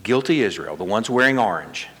 guilty Israel, the ones wearing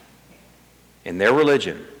orange, in their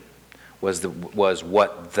religion was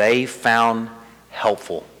what they found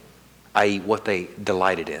helpful, i.e. what they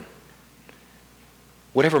delighted in.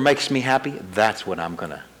 Whatever makes me happy, that's what I'm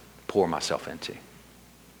going to pour myself into.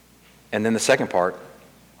 And then the second part,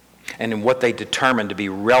 and in what they determined to be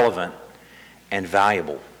relevant and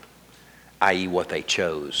valuable, i.e. what they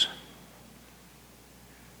chose.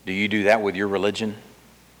 Do you do that with your religion?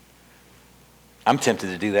 I'm tempted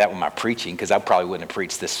to do that with my preaching because I probably wouldn't have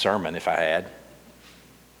preached this sermon if I had.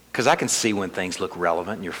 Because I can see when things look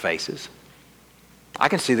relevant in your faces. I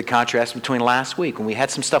can see the contrast between last week when we had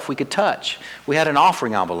some stuff we could touch. We had an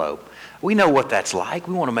offering envelope. We know what that's like.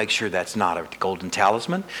 We want to make sure that's not a golden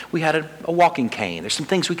talisman. We had a walking cane. There's some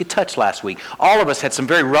things we could touch last week. All of us had some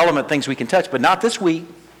very relevant things we can touch, but not this week.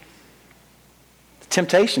 The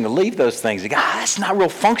temptation to leave those things. That's not real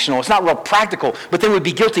functional. It's not real practical. But then we'd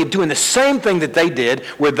be guilty of doing the same thing that they did,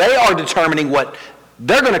 where they are determining what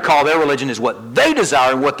they're going to call their religion is what they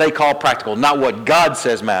desire and what they call practical, not what God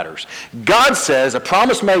says matters. God says a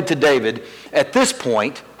promise made to David at this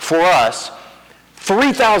point for us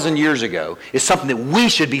 3,000 years ago is something that we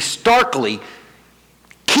should be starkly,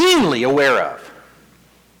 keenly aware of.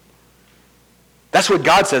 That's what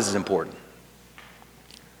God says is important.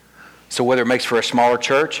 So whether it makes for a smaller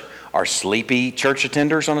church or sleepy church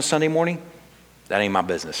attenders on a Sunday morning, that ain't my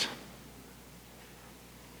business.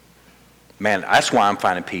 Man, that's why I'm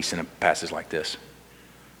finding peace in a passage like this.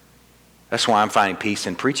 That's why I'm finding peace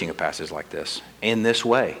in preaching a passage like this, in this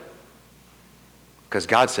way. Because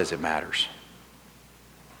God says it matters.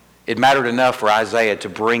 It mattered enough for Isaiah to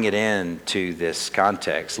bring it into this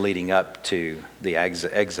context leading up to the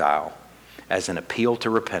exile as an appeal to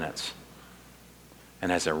repentance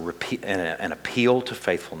and as an appeal to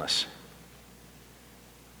faithfulness.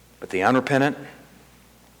 But the unrepentant,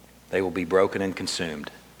 they will be broken and consumed.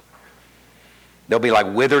 They'll be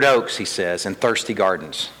like withered oaks, he says, in thirsty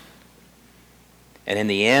gardens. And in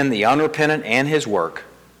the end, the unrepentant and his work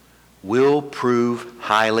will prove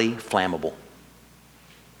highly flammable.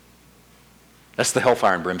 That's the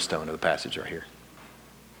hellfire and brimstone of the passage right here.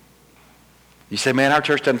 You say, man, our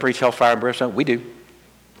church doesn't preach hellfire and brimstone. We do.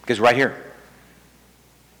 Because right here,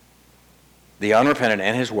 the unrepentant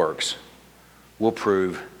and his works will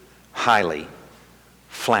prove highly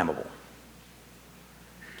flammable.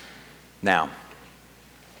 Now,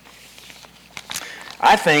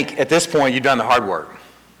 I think at this point you've done the hard work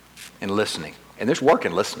in listening. And there's work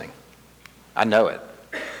in listening. I know it.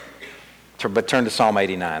 But turn to Psalm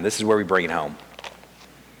 89. This is where we bring it home.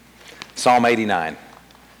 Psalm 89.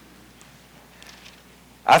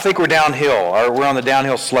 I think we're downhill, or we're on the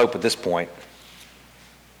downhill slope at this point.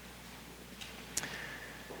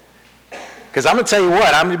 Because I'm going to tell you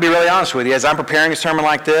what, I'm going to be really honest with you. As I'm preparing a sermon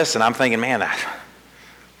like this, and I'm thinking, man,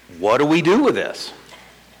 what do we do with this?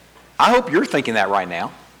 I hope you're thinking that right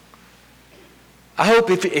now. I hope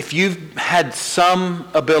if you've had some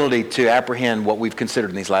ability to apprehend what we've considered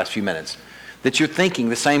in these last few minutes, that you're thinking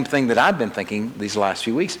the same thing that I've been thinking these last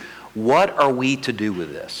few weeks. What are we to do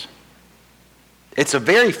with this? It's a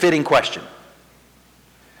very fitting question.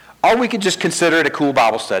 Or we could just consider it a cool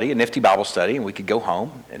Bible study, a nifty Bible study, and we could go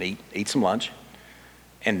home and eat some lunch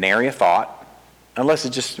and nary a thought, unless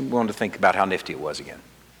it just wanted to think about how nifty it was again.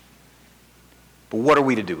 But what are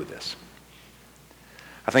we to do with this?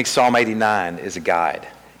 I think Psalm 89 is a guide.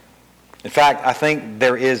 In fact, I think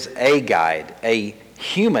there is a guide, a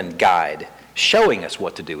human guide, showing us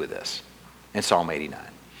what to do with this in Psalm 89.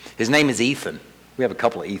 His name is Ethan. We have a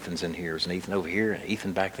couple of Ethans in here. There's an Ethan over here and an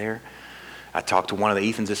Ethan back there. I talked to one of the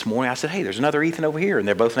Ethans this morning. I said, hey, there's another Ethan over here, and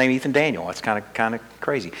they're both named Ethan Daniel. That's kind of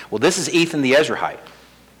crazy. Well, this is Ethan the Ezrahite.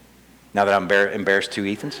 Now that I'm embarrassed two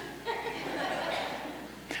Ethans.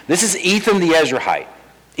 This is Ethan the Ezrahite.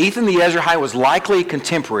 Ethan the Ezrahite was likely a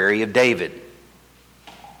contemporary of David.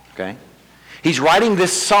 Okay? He's writing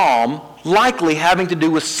this psalm likely having to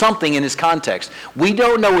do with something in his context. We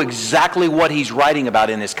don't know exactly what he's writing about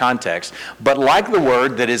in his context, but like the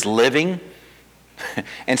word that is living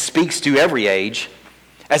and speaks to every age,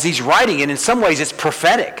 as he's writing it, in some ways it's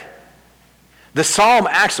prophetic. The psalm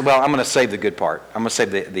actually, well, I'm going to save the good part. I'm going to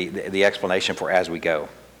save the explanation for as we go.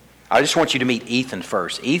 I just want you to meet Ethan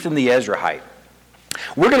first. Ethan the Ezrahite.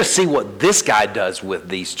 We're going to see what this guy does with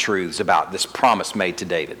these truths about this promise made to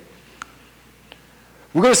David.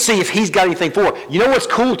 We're going to see if he's got anything for it. You know what's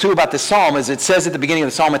cool, too, about this psalm is it says at the beginning of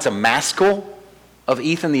the psalm it's a maskil of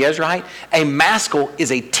Ethan the Ezrahite. A maskil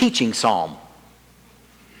is a teaching psalm.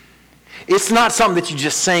 It's not something that you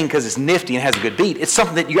just sing because it's nifty and has a good beat. It's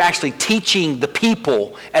something that you're actually teaching the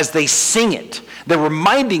people as they sing it. They're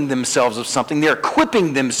reminding themselves of something. They're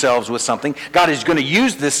equipping themselves with something. God is going to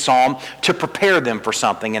use this psalm to prepare them for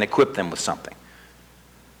something and equip them with something.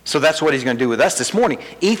 So that's what he's going to do with us this morning.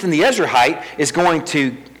 Ethan the Ezrahite is going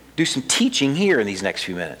to do some teaching here in these next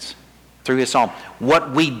few minutes through his psalm.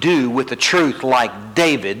 What we do with the truth like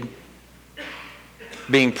David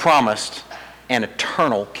being promised an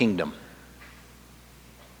eternal kingdom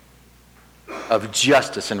of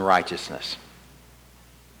justice and righteousness.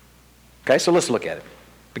 Okay, so let's look at it.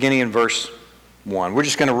 Beginning in verse 1. We're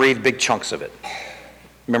just going to read big chunks of it.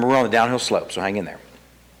 Remember, we're on the downhill slope, so hang in there.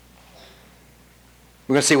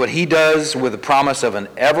 We're going to see what he does with the promise of an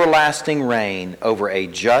everlasting reign over a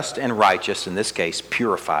just and righteous, in this case,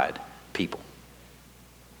 purified people.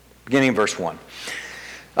 Beginning in verse 1.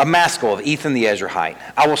 A maskil of Ethan the Ezrahite.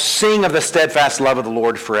 I will sing of the steadfast love of the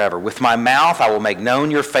Lord forever. With my mouth I will make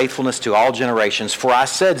known your faithfulness to all generations. For I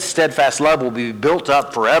said steadfast love will be built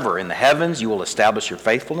up forever. In the heavens you will establish your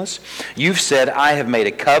faithfulness. You've said, I have made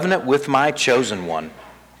a covenant with my chosen one.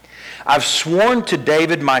 I've sworn to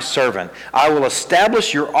David my servant, I will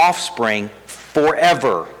establish your offspring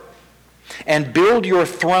forever and build your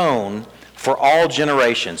throne for all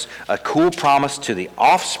generations. A cool promise to the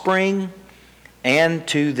offspring and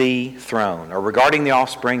to the throne, or regarding the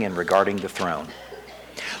offspring and regarding the throne.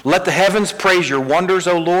 Let the heavens praise your wonders,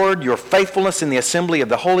 O Lord, your faithfulness in the assembly of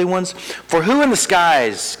the holy ones. For who in the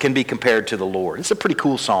skies can be compared to the Lord? It's a pretty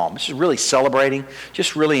cool psalm. This is really celebrating.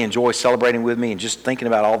 Just really enjoy celebrating with me and just thinking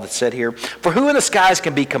about all that's said here. For who in the skies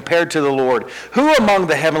can be compared to the Lord? Who among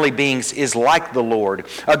the heavenly beings is like the Lord?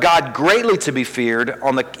 A God greatly to be feared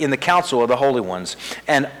in the council of the holy ones,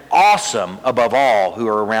 and awesome above all who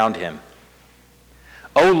are around him.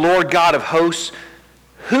 O Lord God of hosts,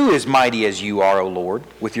 who is mighty as you are, O Lord,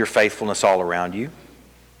 with your faithfulness all around you?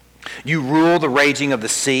 You rule the raging of the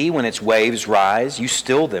sea when its waves rise. You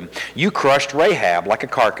still them. You crushed Rahab like a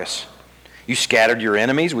carcass. You scattered your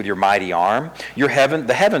enemies with your mighty arm.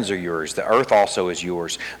 The heavens are yours. The earth also is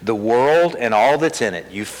yours. The world and all that's in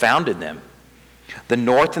it. You've founded them. The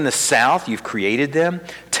north and the south, you've created them.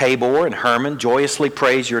 Tabor and Hermon joyously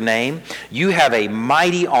praise your name. You have a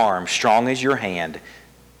mighty arm, strong as your hand.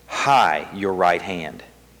 High your right hand.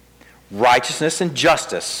 Righteousness and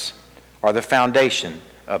justice are the foundation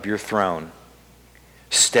of your throne.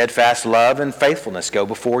 Steadfast love and faithfulness go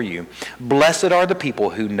before you. Blessed are the people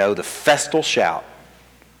who know the festal shout,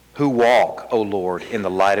 who walk, O Lord, in the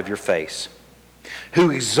light of your face,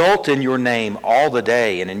 who exult in your name all the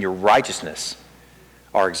day, and in your righteousness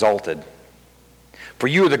are exalted. For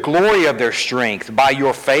you are the glory of their strength. By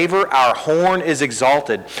your favor our horn is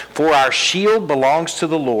exalted. For our shield belongs to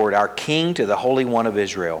the Lord, our King, to the Holy One of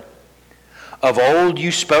Israel. Of old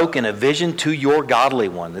you spoke in a vision to your godly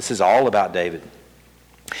one. This is all about David.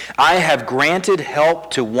 I have granted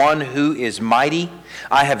help to one who is mighty.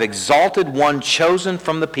 I have exalted one chosen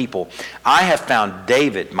from the people. I have found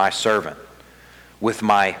David my servant. With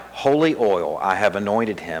my holy oil I have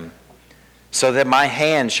anointed him, so that my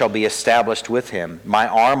hand shall be established with him. My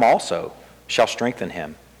arm also shall strengthen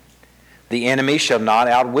him. The enemy shall not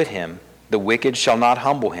outwit him. The wicked shall not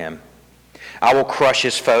humble him. I will crush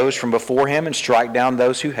his foes from before him and strike down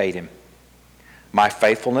those who hate him. My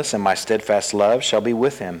faithfulness and my steadfast love shall be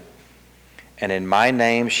with him, and in my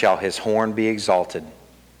name shall his horn be exalted.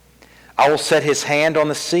 I will set his hand on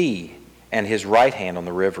the sea and his right hand on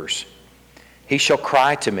the rivers. He shall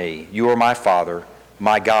cry to me, you are my Father,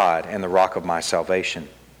 my God, and the rock of my salvation.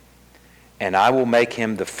 And I will make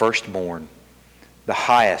him the firstborn, the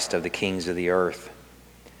highest of the kings of the earth.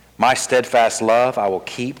 My steadfast love I will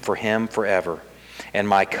keep for him forever, and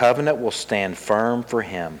my covenant will stand firm for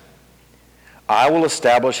him. I will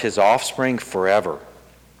establish his offspring forever,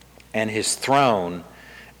 and his throne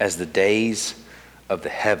as the days of the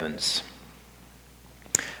heavens.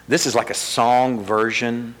 This is like a song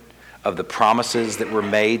version of the promises that were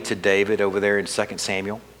made to David over there in 2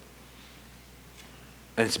 Samuel.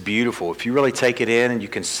 And it's beautiful. If you really take it in and you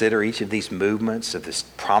consider each of these movements of these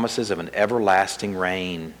promises of an everlasting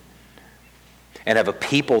reign and of a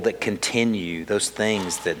people that continue, those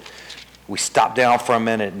things that we stop down for a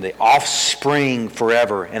minute, and the offspring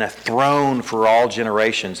forever and a throne for all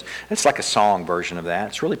generations. It's like a song version of that.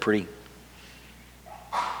 It's really pretty.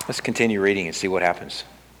 Let's continue reading and see what happens.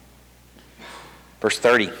 Verse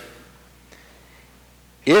 30.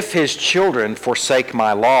 If his children forsake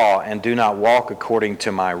my law and do not walk according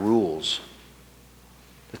to my rules.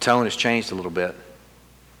 The tone has changed a little bit.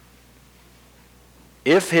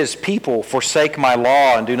 If his people forsake my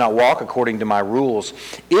law and do not walk according to my rules,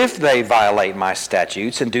 if they violate my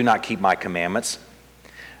statutes and do not keep my commandments,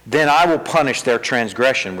 then I will punish their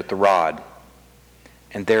transgression with the rod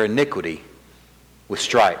and their iniquity with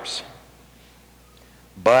stripes.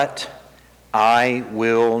 But I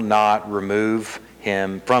will not remove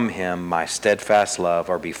from him my steadfast love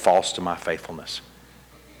or be false to my faithfulness.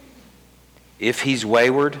 If he's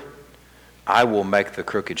wayward, I will make the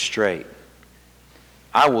crooked straight.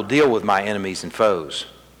 I will deal with my enemies and foes,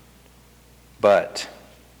 but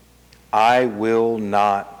I will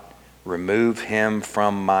not remove him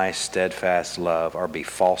from my steadfast love or be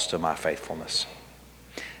false to my faithfulness.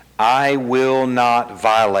 I will not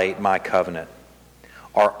violate my covenant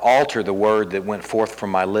or alter the word that went forth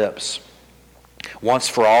from my lips. Once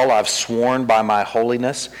for all, I've sworn by my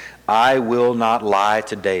holiness, I will not lie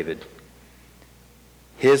to David.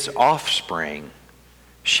 His offspring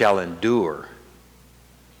shall endure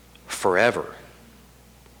forever.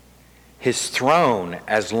 His throne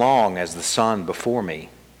as long as the sun before me.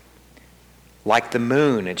 Like the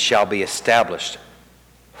moon, it shall be established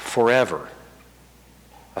forever.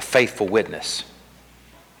 A faithful witness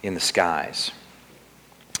in the skies.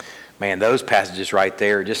 Man, those passages right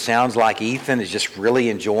there, it just sounds like Ethan is just really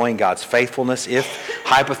enjoying God's faithfulness. If,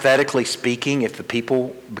 hypothetically speaking, if the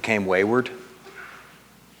people became wayward,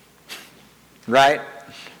 right?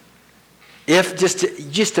 If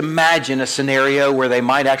just imagine a scenario where they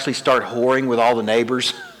might actually start whoring with all the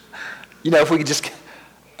neighbors. If we could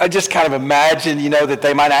just kind of imagine, that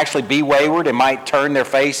they might actually be wayward and might turn their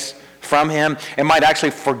face from him and might actually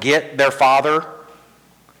forget their father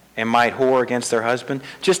and might whore against their husband.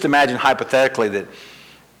 Just imagine hypothetically that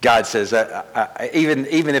God says, even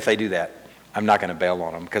if they do that, I'm not going to bail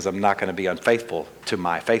on them because I'm not going to be unfaithful to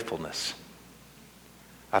my faithfulness.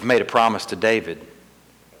 I've made a promise to David.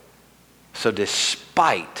 So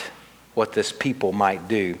despite what this people might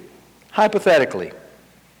do, hypothetically,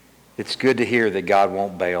 it's good to hear that God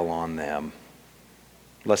won't bail on them.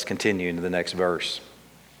 Let's continue into the next verse.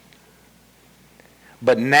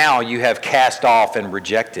 But now you have cast off and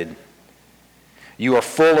rejected. You are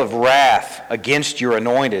full of wrath against your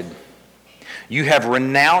anointed. You have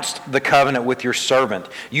renounced the covenant with your servant.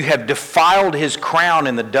 You have defiled his crown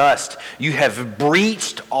in the dust. You have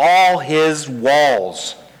breached all his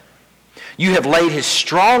walls. You have laid his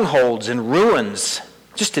strongholds in ruins.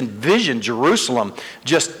 Just envision Jerusalem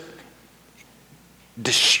just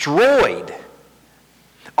destroyed.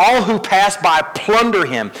 All who pass by plunder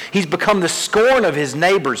him. He's become the scorn of his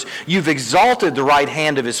neighbors. You've exalted the right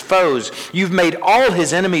hand of his foes. You've made all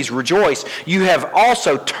his enemies rejoice. You have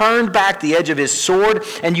also turned back the edge of his sword,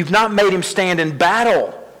 and you've not made him stand in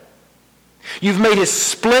battle. You've made his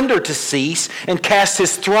splendor to cease and cast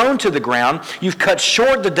his throne to the ground. You've cut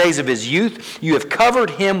short the days of his youth. You have covered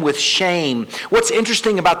him with shame. What's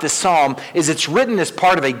interesting about this psalm is it's written as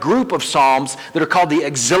part of a group of psalms that are called the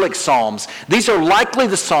exilic psalms. These are likely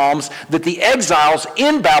the psalms that the exiles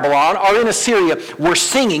in Babylon or in Assyria were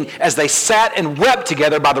singing as they sat and wept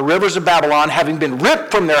together by the rivers of Babylon, having been ripped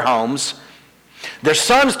from their homes, their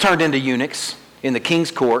sons turned into eunuchs in the king's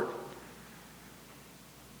court.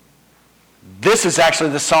 This is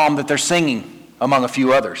actually the psalm that they're singing among a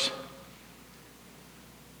few others.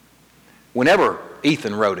 Whenever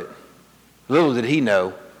Ethan wrote it, little did he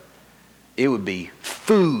know it would be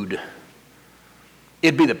food.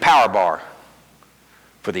 It'd be the power bar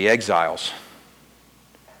for the exiles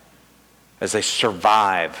as they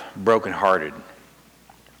survive brokenhearted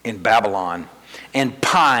in Babylon and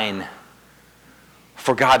pine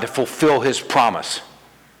for God to fulfill his promise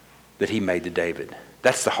that he made to David.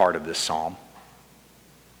 That's the heart of this psalm.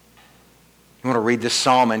 You want to read this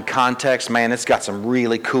psalm in context? Man, it's got some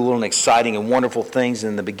really cool and exciting and wonderful things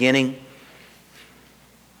in the beginning.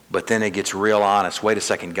 But then it gets real honest. Wait a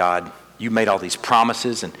second, God. You made all these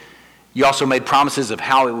promises, and you also made promises of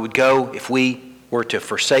how it would go if we were to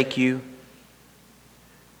forsake you.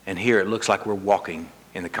 And here it looks like we're walking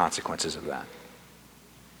in the consequences of that.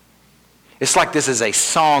 It's like this is a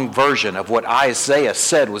song version of what Isaiah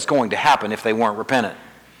said was going to happen if they weren't repentant.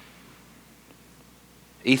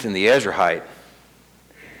 Ethan the Ezrahite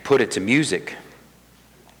put it to music.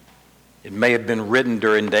 It may have been written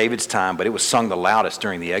during David's time, but it was sung the loudest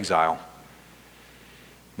during the exile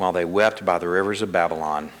while they wept by the rivers of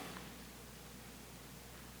Babylon.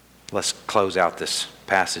 Let's close out this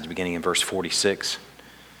passage beginning in verse 46.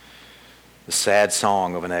 The sad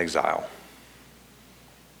song of an exile.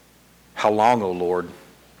 How long, O Lord,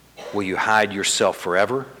 will you hide yourself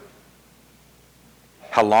forever?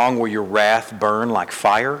 How long will your wrath burn like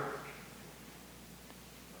fire?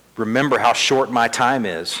 Remember how short my time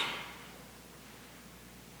is.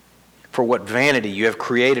 For what vanity you have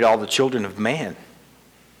created all the children of man.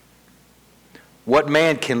 What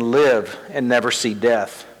man can live and never see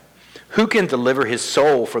death? Who can deliver his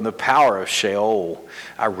soul from the power of Sheol?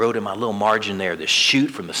 I wrote in my little margin there, the shoot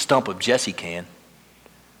from the stump of Jesse can.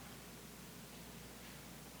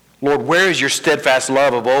 Lord, where is your steadfast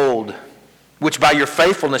love of old, which by your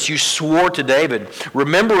faithfulness you swore to David?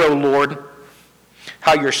 Remember, O Lord,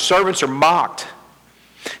 how your servants are mocked,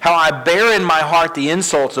 how I bear in my heart the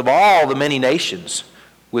insults of all the many nations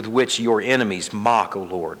with which your enemies mock, O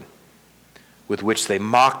Lord, with which they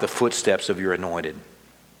mock the footsteps of your anointed.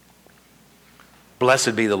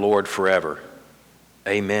 Blessed be the Lord forever.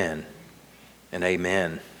 Amen and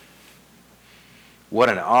amen. What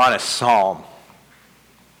an honest psalm.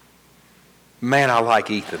 Man, I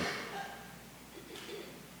like Ethan.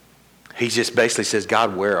 He just basically says,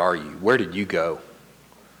 God, where are you? Where did you go?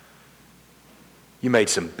 You made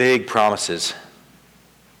some big promises.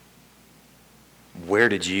 Where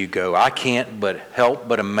did you go? I can't but help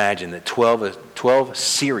but imagine that 12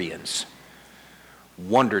 Syrians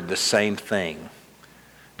wondered the same thing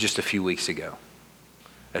just a few weeks ago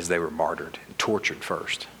as they were martyred and tortured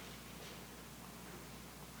first.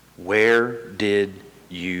 Where did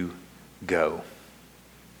you go?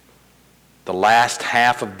 The last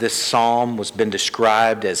half of this psalm has been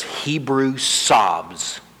described as Hebrew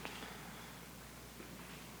sobs.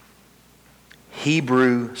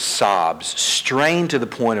 Hebrew sobs, strained to the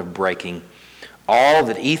point of breaking. All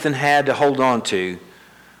that Ethan had to hold on to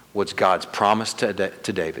was God's promise to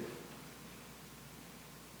David.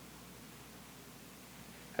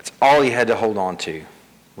 That's all he had to hold on to,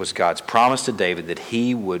 was God's promise to David that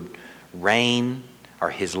he would reign, or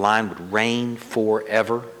his line would reign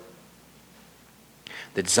forever.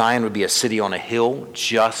 That Zion would be a city on a hill,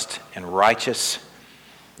 just and righteous,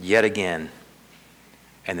 yet again.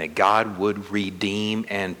 And that God would redeem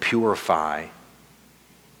and purify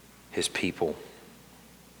his people.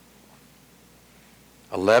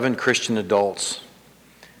 11 Christian adults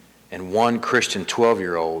and one Christian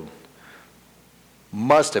 12-year-old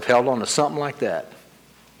must have held on to something like that.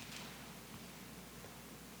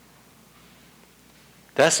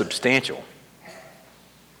 That's substantial.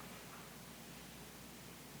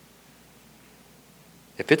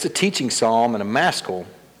 If it's a teaching psalm and a maskil,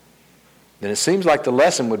 then it seems like the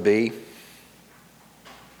lesson would be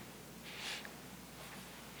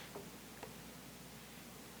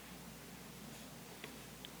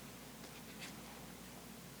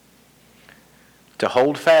to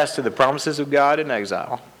hold fast to the promises of God in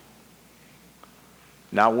exile.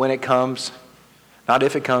 Not when it comes, not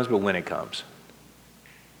if it comes, but when it comes.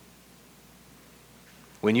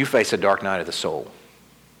 When you face a dark night of the soul,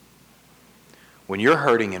 when you're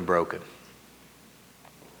hurting and broken,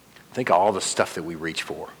 think of all the stuff that we reach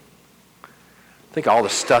for. Think of all the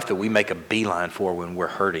stuff that we make a beeline for when we're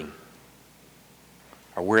hurting,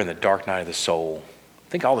 or we're in the dark night of the soul.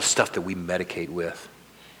 Think of all the stuff that we medicate with.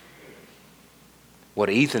 What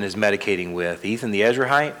Ethan is medicating with, Ethan the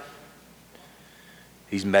Ezrahite,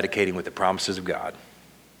 he's medicating with the promises of God.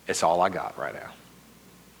 It's all I got right now.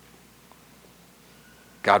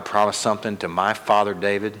 God promised something to my father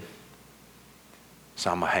David,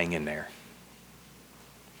 so I'm going to hang in there.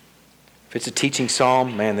 If it's a teaching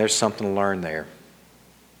psalm, man, there's something to learn there.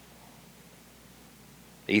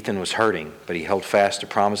 Ethan was hurting, but he held fast to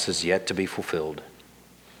promises yet to be fulfilled.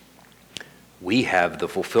 We have the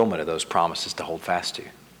fulfillment of those promises to hold fast to.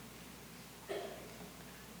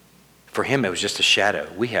 For him, it was just a shadow.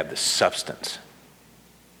 We have the substance.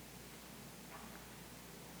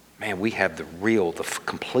 Man, we have the real, the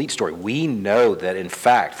complete story. We know that, in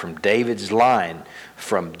fact, from David's line,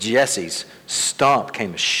 from Jesse's stump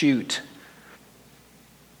came a shoot.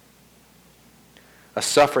 A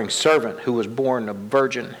suffering servant who was born a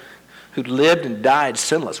virgin, who lived and died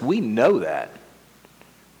sinless. We know that.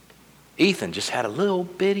 Ethan just had a little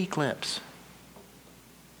bitty glimpse.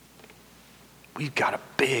 We've got a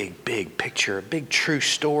big, big picture, a big true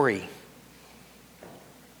story.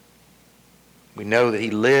 We know that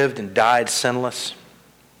he lived and died sinless.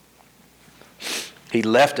 He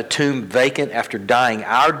left a tomb vacant after dying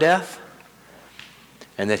our death,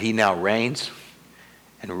 and that he now reigns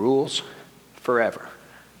and rules forever.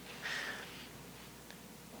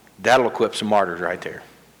 That'll equip some martyrs right there.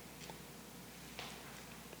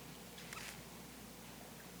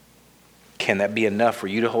 Can that be enough for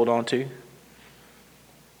you to hold on to?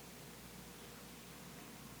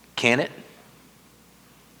 Can it?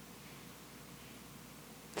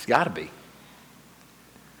 It's got to be.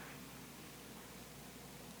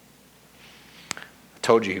 I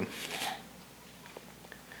told you.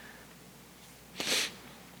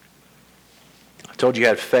 I told you I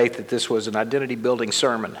had faith that this was an identity-building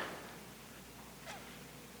sermon,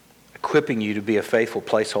 equipping you to be a faithful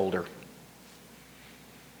placeholder.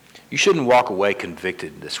 You shouldn't walk away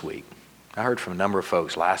convicted this week. I heard from a number of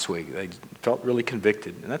folks last week. They felt really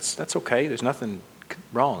convicted, and that's okay. There's nothing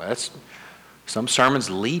wrong. Some sermons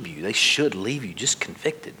leave you. They should leave you just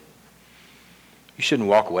convicted. You shouldn't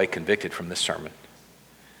walk away convicted from this sermon.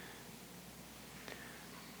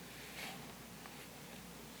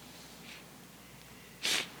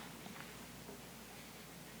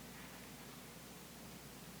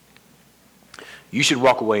 You should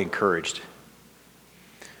walk away encouraged,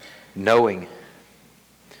 knowing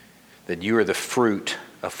that you are the fruit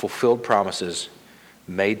of fulfilled promises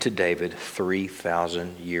made to David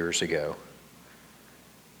 3,000 years ago.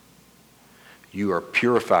 You are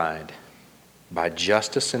purified by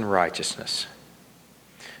justice and righteousness.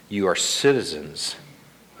 You are citizens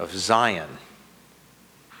of Zion,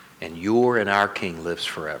 and your and our King lives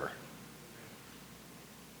forever.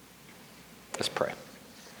 Let's pray.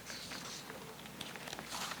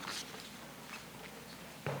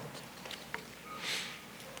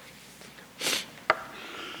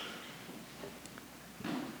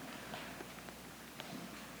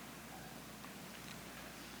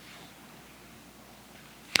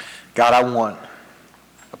 God, I want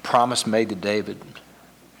a promise made to David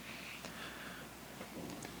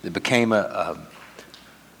that became a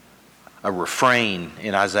refrain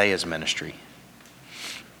in Isaiah's ministry,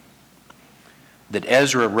 that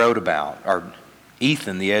Ezra wrote about, or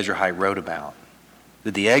Ethan the Ezrahite wrote about,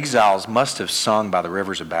 that the exiles must have sung by the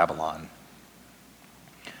rivers of Babylon.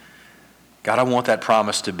 God, I want that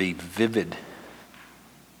promise to be vivid.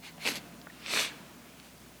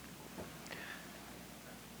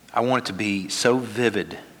 I want it to be so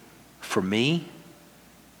vivid for me,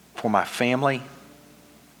 for my family,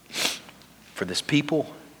 for this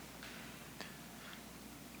people,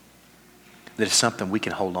 that it's something we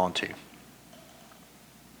can hold on to.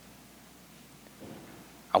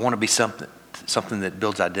 I want to be something that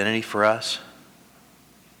builds identity for us,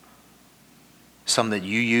 something that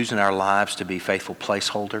you use in our lives to be faithful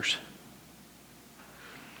placeholders,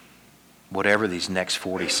 whatever these next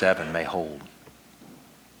 47 may hold.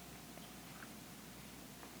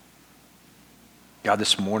 God,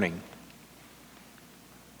 this morning,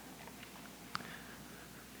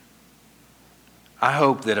 I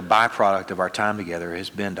hope that a byproduct of our time together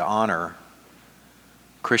has been to honor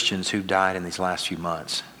Christians who've died in these last few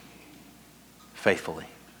months faithfully,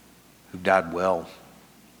 who've died well.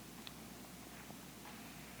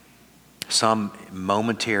 Some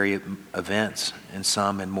momentary events and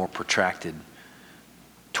some in more protracted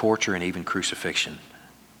torture and even crucifixion.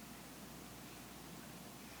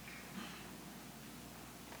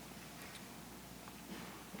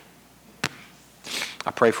 I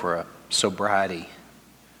pray for a sobriety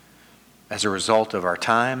as a result of our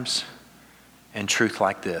times and truth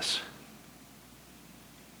like this.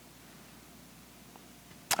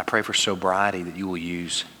 I pray for sobriety that you will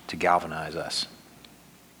use to galvanize us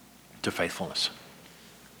to faithfulness.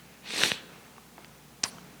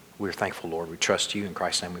 We are thankful, Lord. We trust you. In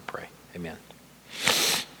Christ's name we pray. Amen.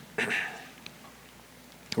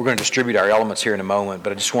 We're going to distribute our elements here in a moment,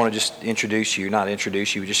 but I just want to just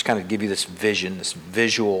just kind of give you this vision, this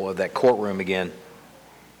visual of that courtroom again.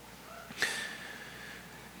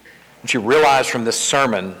 What you realize from this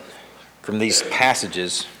sermon, from these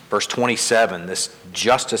passages, verse 27, this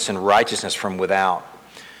justice and righteousness from without,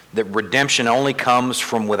 that redemption only comes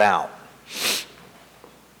from without.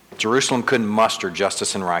 Jerusalem couldn't muster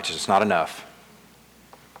justice and righteousness, not enough.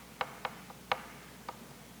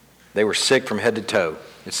 They were sick from head to toe,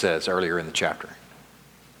 it says earlier in the chapter.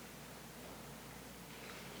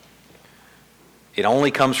 It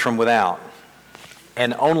only comes from without,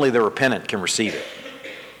 and only the repentant can receive it.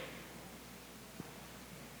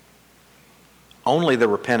 Only the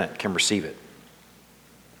repentant can receive it.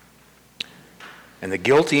 And the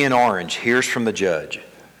guilty in orange hears from the judge,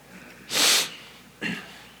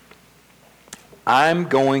 I'm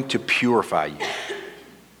going to purify you.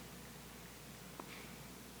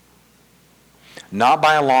 Not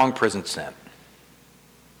by a long prison sentence.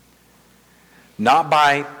 Not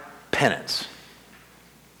by penance.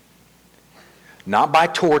 Not by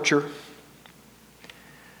torture.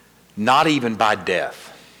 Not even by death.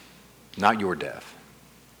 Not your death.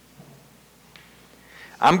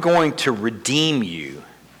 I'm going to redeem you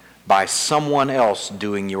by someone else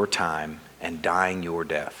doing your time and dying your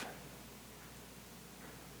death.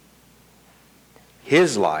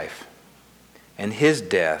 His life and his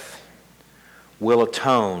death will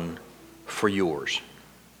atone for yours.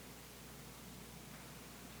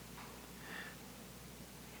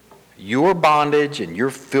 Your bondage and your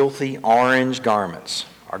filthy orange garments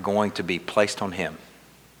are going to be placed on him.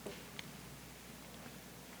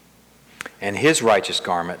 And his righteous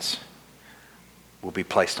garments will be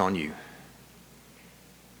placed on you.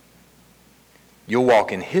 You'll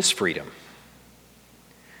walk in his freedom,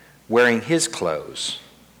 wearing his clothes,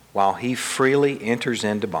 while he freely enters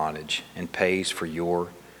into bondage and pays for your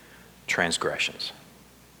transgressions.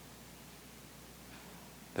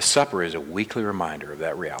 The supper is a weekly reminder of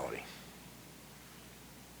that reality.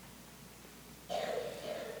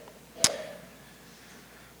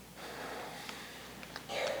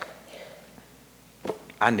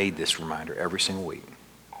 I need this reminder every single week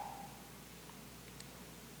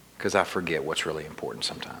because I forget what's really important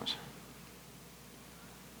sometimes.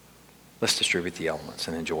 Let's distribute the elements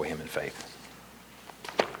and enjoy him in faith.